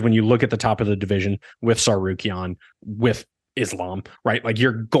 because when you look at the top of the division with Sarukian, with Islam, right? Like,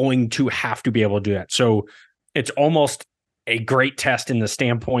 you're going to have to be able to do that. So it's almost a great test in the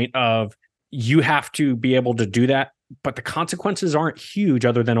standpoint of you have to be able to do that, but the consequences aren't huge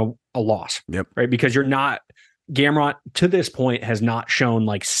other than a loss. Yep. Right. Because Gamrot to this point has not shown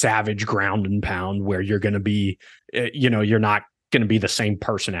like savage ground and pound where you're going to be, you're not going to be the same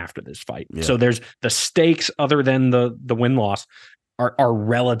person after this fight. Yeah. So there's the stakes other than the win-loss are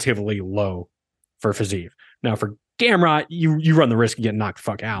relatively low for Fiziev. Now for Gamrot, you run the risk of getting knocked the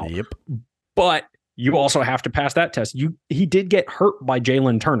fuck out. Yep. But you also have to pass that test. He did get hurt by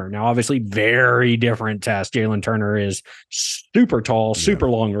Jalen Turner. Now, obviously, very different test. Jalen Turner is super tall, super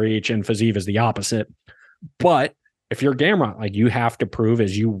long reach, and Fiziev is the opposite. But if you're Gamrot, like you have to prove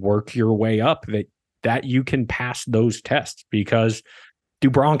as you work your way up that you can pass those tests, because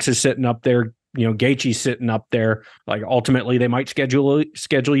DuBronx is sitting up there. Gaethje's sitting up there. Like ultimately, they might schedule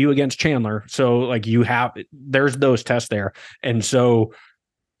you against Chandler. So like there's those tests there, and so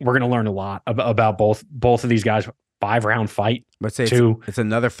we're going to learn a lot about both of these guys. 5-round fight. Let's say it's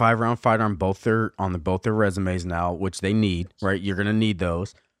another 5-round fight on both their resumes now, which they need. Right, you're going to need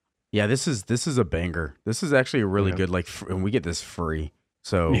those. Yeah, this is a banger. This is actually a really good and we get this free.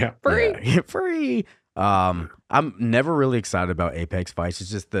 So free. Yeah, free. I'm never really excited about Apex fights. It's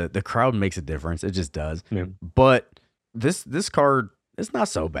just the crowd makes a difference. It just does. Yeah. But this card is not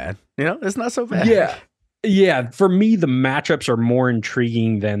so bad. It's not so bad. Yeah. Yeah. For me, the matchups are more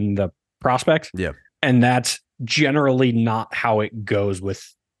intriguing than the prospects. Yeah. And that's generally not how it goes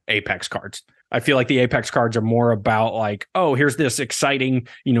with Apex cards. I feel like the Apex cards are more about like, oh, here's this exciting,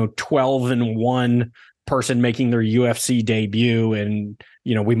 12-1 person making their UFC debut, and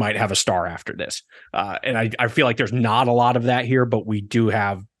we might have a star after this. And I feel like there's not a lot of that here, but we do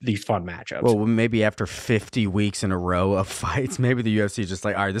have these fun matchups. Well, maybe after 50 weeks in a row of fights, maybe the UFC is just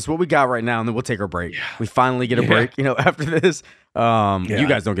like, all right, this is what we got right now, and then we'll take our break. Yeah. We finally get a break, after this. You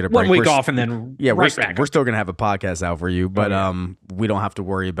guys don't get a break. 1 week off, and then we're still gonna have a podcast out for you, but we don't have to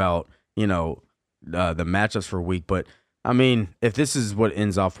worry about the matchups for a week. But I mean, if this is what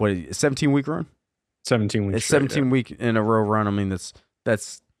ends off, 17-week run? 17 weeks. It's 17 week in a row run. I mean,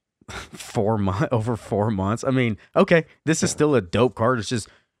 that's 4 months, over 4 months. I mean, okay, this is still a dope card. It's just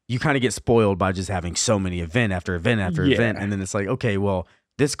you kind of get spoiled by just having so many event after event after event, and then it's like, okay, well,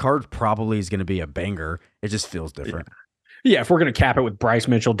 this card probably is going to be a banger. It just feels different. Yeah, if we're going to cap it with Bryce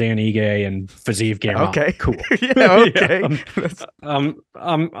Mitchell, Dan Ige, and Fiziev Gamrot, okay, cool. Okay.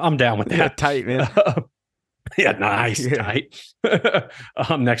 I'm down with that. Yeah, tight, man. Yeah, nice, tight.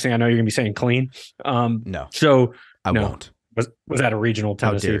 Next thing I know, you're gonna be saying clean. No, so I won't. Was that a regional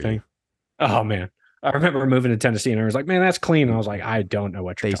Tennessee thing? Oh man, I remember moving to Tennessee and I was like, man, that's clean. And I was like, I don't know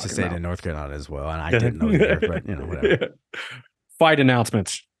what you're talking about. They used to say it in North Carolina as well, and I didn't know either. But whatever. Fight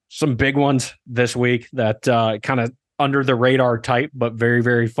announcements, some big ones this week that kind of under the radar type, but very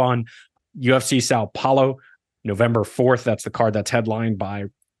very fun. UFC Sao Paulo, November 4th. That's the card that's headlined by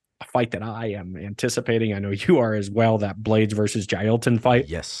a fight that I am anticipating. I know you are as well, that Blades versus Jailton fight.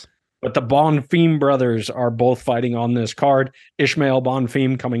 Yes. But the Bonfim brothers are both fighting on this card. Ishmael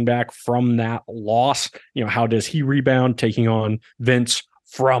Bonfim coming back from that loss. How does he rebound, taking on Vince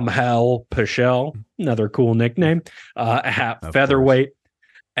from Hell Pichel, another cool nickname, at featherweight. Course.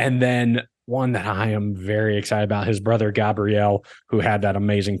 And then one that I am very excited about, his brother Gabriel, who had that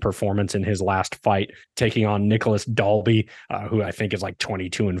amazing performance in his last fight, taking on Nicholas Dalby, who I think is like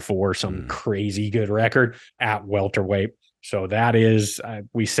 22-4, some crazy good record at welterweight. So that is,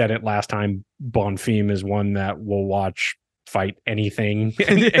 we said it last time, Bonfim is one that we'll watch fight anything,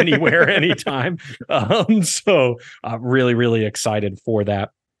 anywhere, anytime. So really, really excited for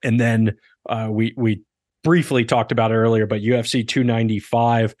that. And then we briefly talked about it earlier, but UFC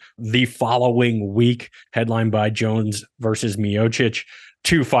 295 the following week, headlined by Jones versus Miocic.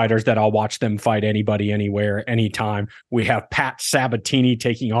 Two fighters that I'll watch them fight anybody, anywhere, anytime. We have Pat Sabatini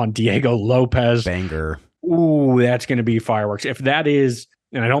taking on Diego Lopez. Banger. Ooh, that's going to be fireworks. If that is,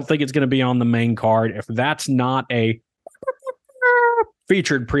 and I don't think it's going to be on the main card, if that's not a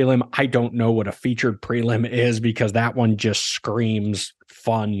featured prelim, I don't know what a featured prelim is, because that one just screams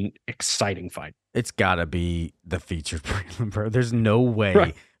fun, exciting fight. It's got to be the featured prelim, bro. There's no way.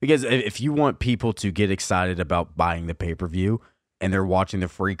 Right. Because if you want people to get excited about buying the pay-per-view and they're watching the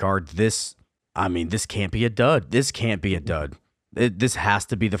free card, this can't be a dud. This can't be a dud. This has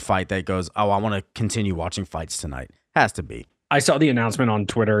to be the fight that goes, oh, I want to continue watching fights tonight. Has to be. I saw the announcement on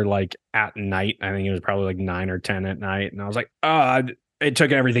Twitter like at night. I think it was probably like 9 or 10 at night. And I was like, it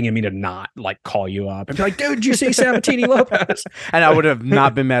took everything in me to not like call you up and be like, dude, did you see Sabatini Lopez? And I would have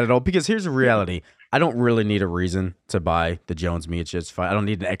not been mad at all, because here's the reality. I don't really need a reason to buy the Jones Miocic fight. I don't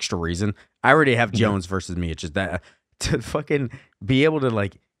need an extra reason. I already have Jones versus Miocic. That to fucking be able to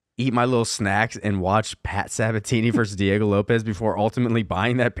like eat my little snacks and watch Pat Sabatini versus Diego Lopez before ultimately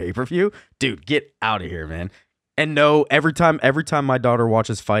buying that pay-per-view? Dude, get out of here, man. And no, every time my daughter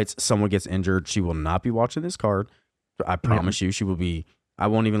watches fights, someone gets injured. She will not be watching this card. I promise you, she will be. I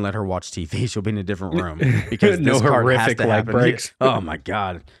won't even let her watch TV. She'll be in a different room because no this card has horrific to leg happen. breaks. Oh my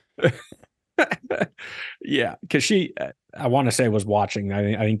God. Yeah, because she, I want to say, was watching.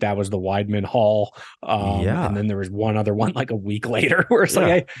 I think that was the Weidman Hall. And then there was one other one like a week later where it's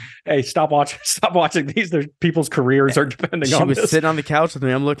like, hey, stop watching these. There's people's careers are depending on this. She was sitting on the couch with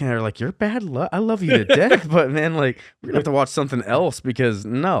me. I'm looking at her like, you're bad luck. I love you to death, but man, like, we're gonna have to watch something else because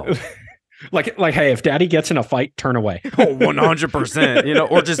no. Like, hey, if daddy gets in a fight, turn away.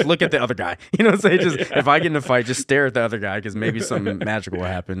 100%, or just look at the other guy. Say, just if I get in a fight, just stare at the other guy because maybe something magical will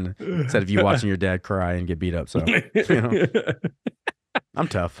happen instead of you watching your dad cry and get beat up. So, I'm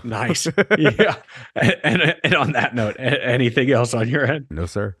tough. Nice. Yeah. And on that note, anything else on your end? No,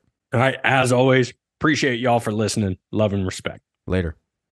 sir. All right. As always, appreciate y'all for listening. Love and respect. Later.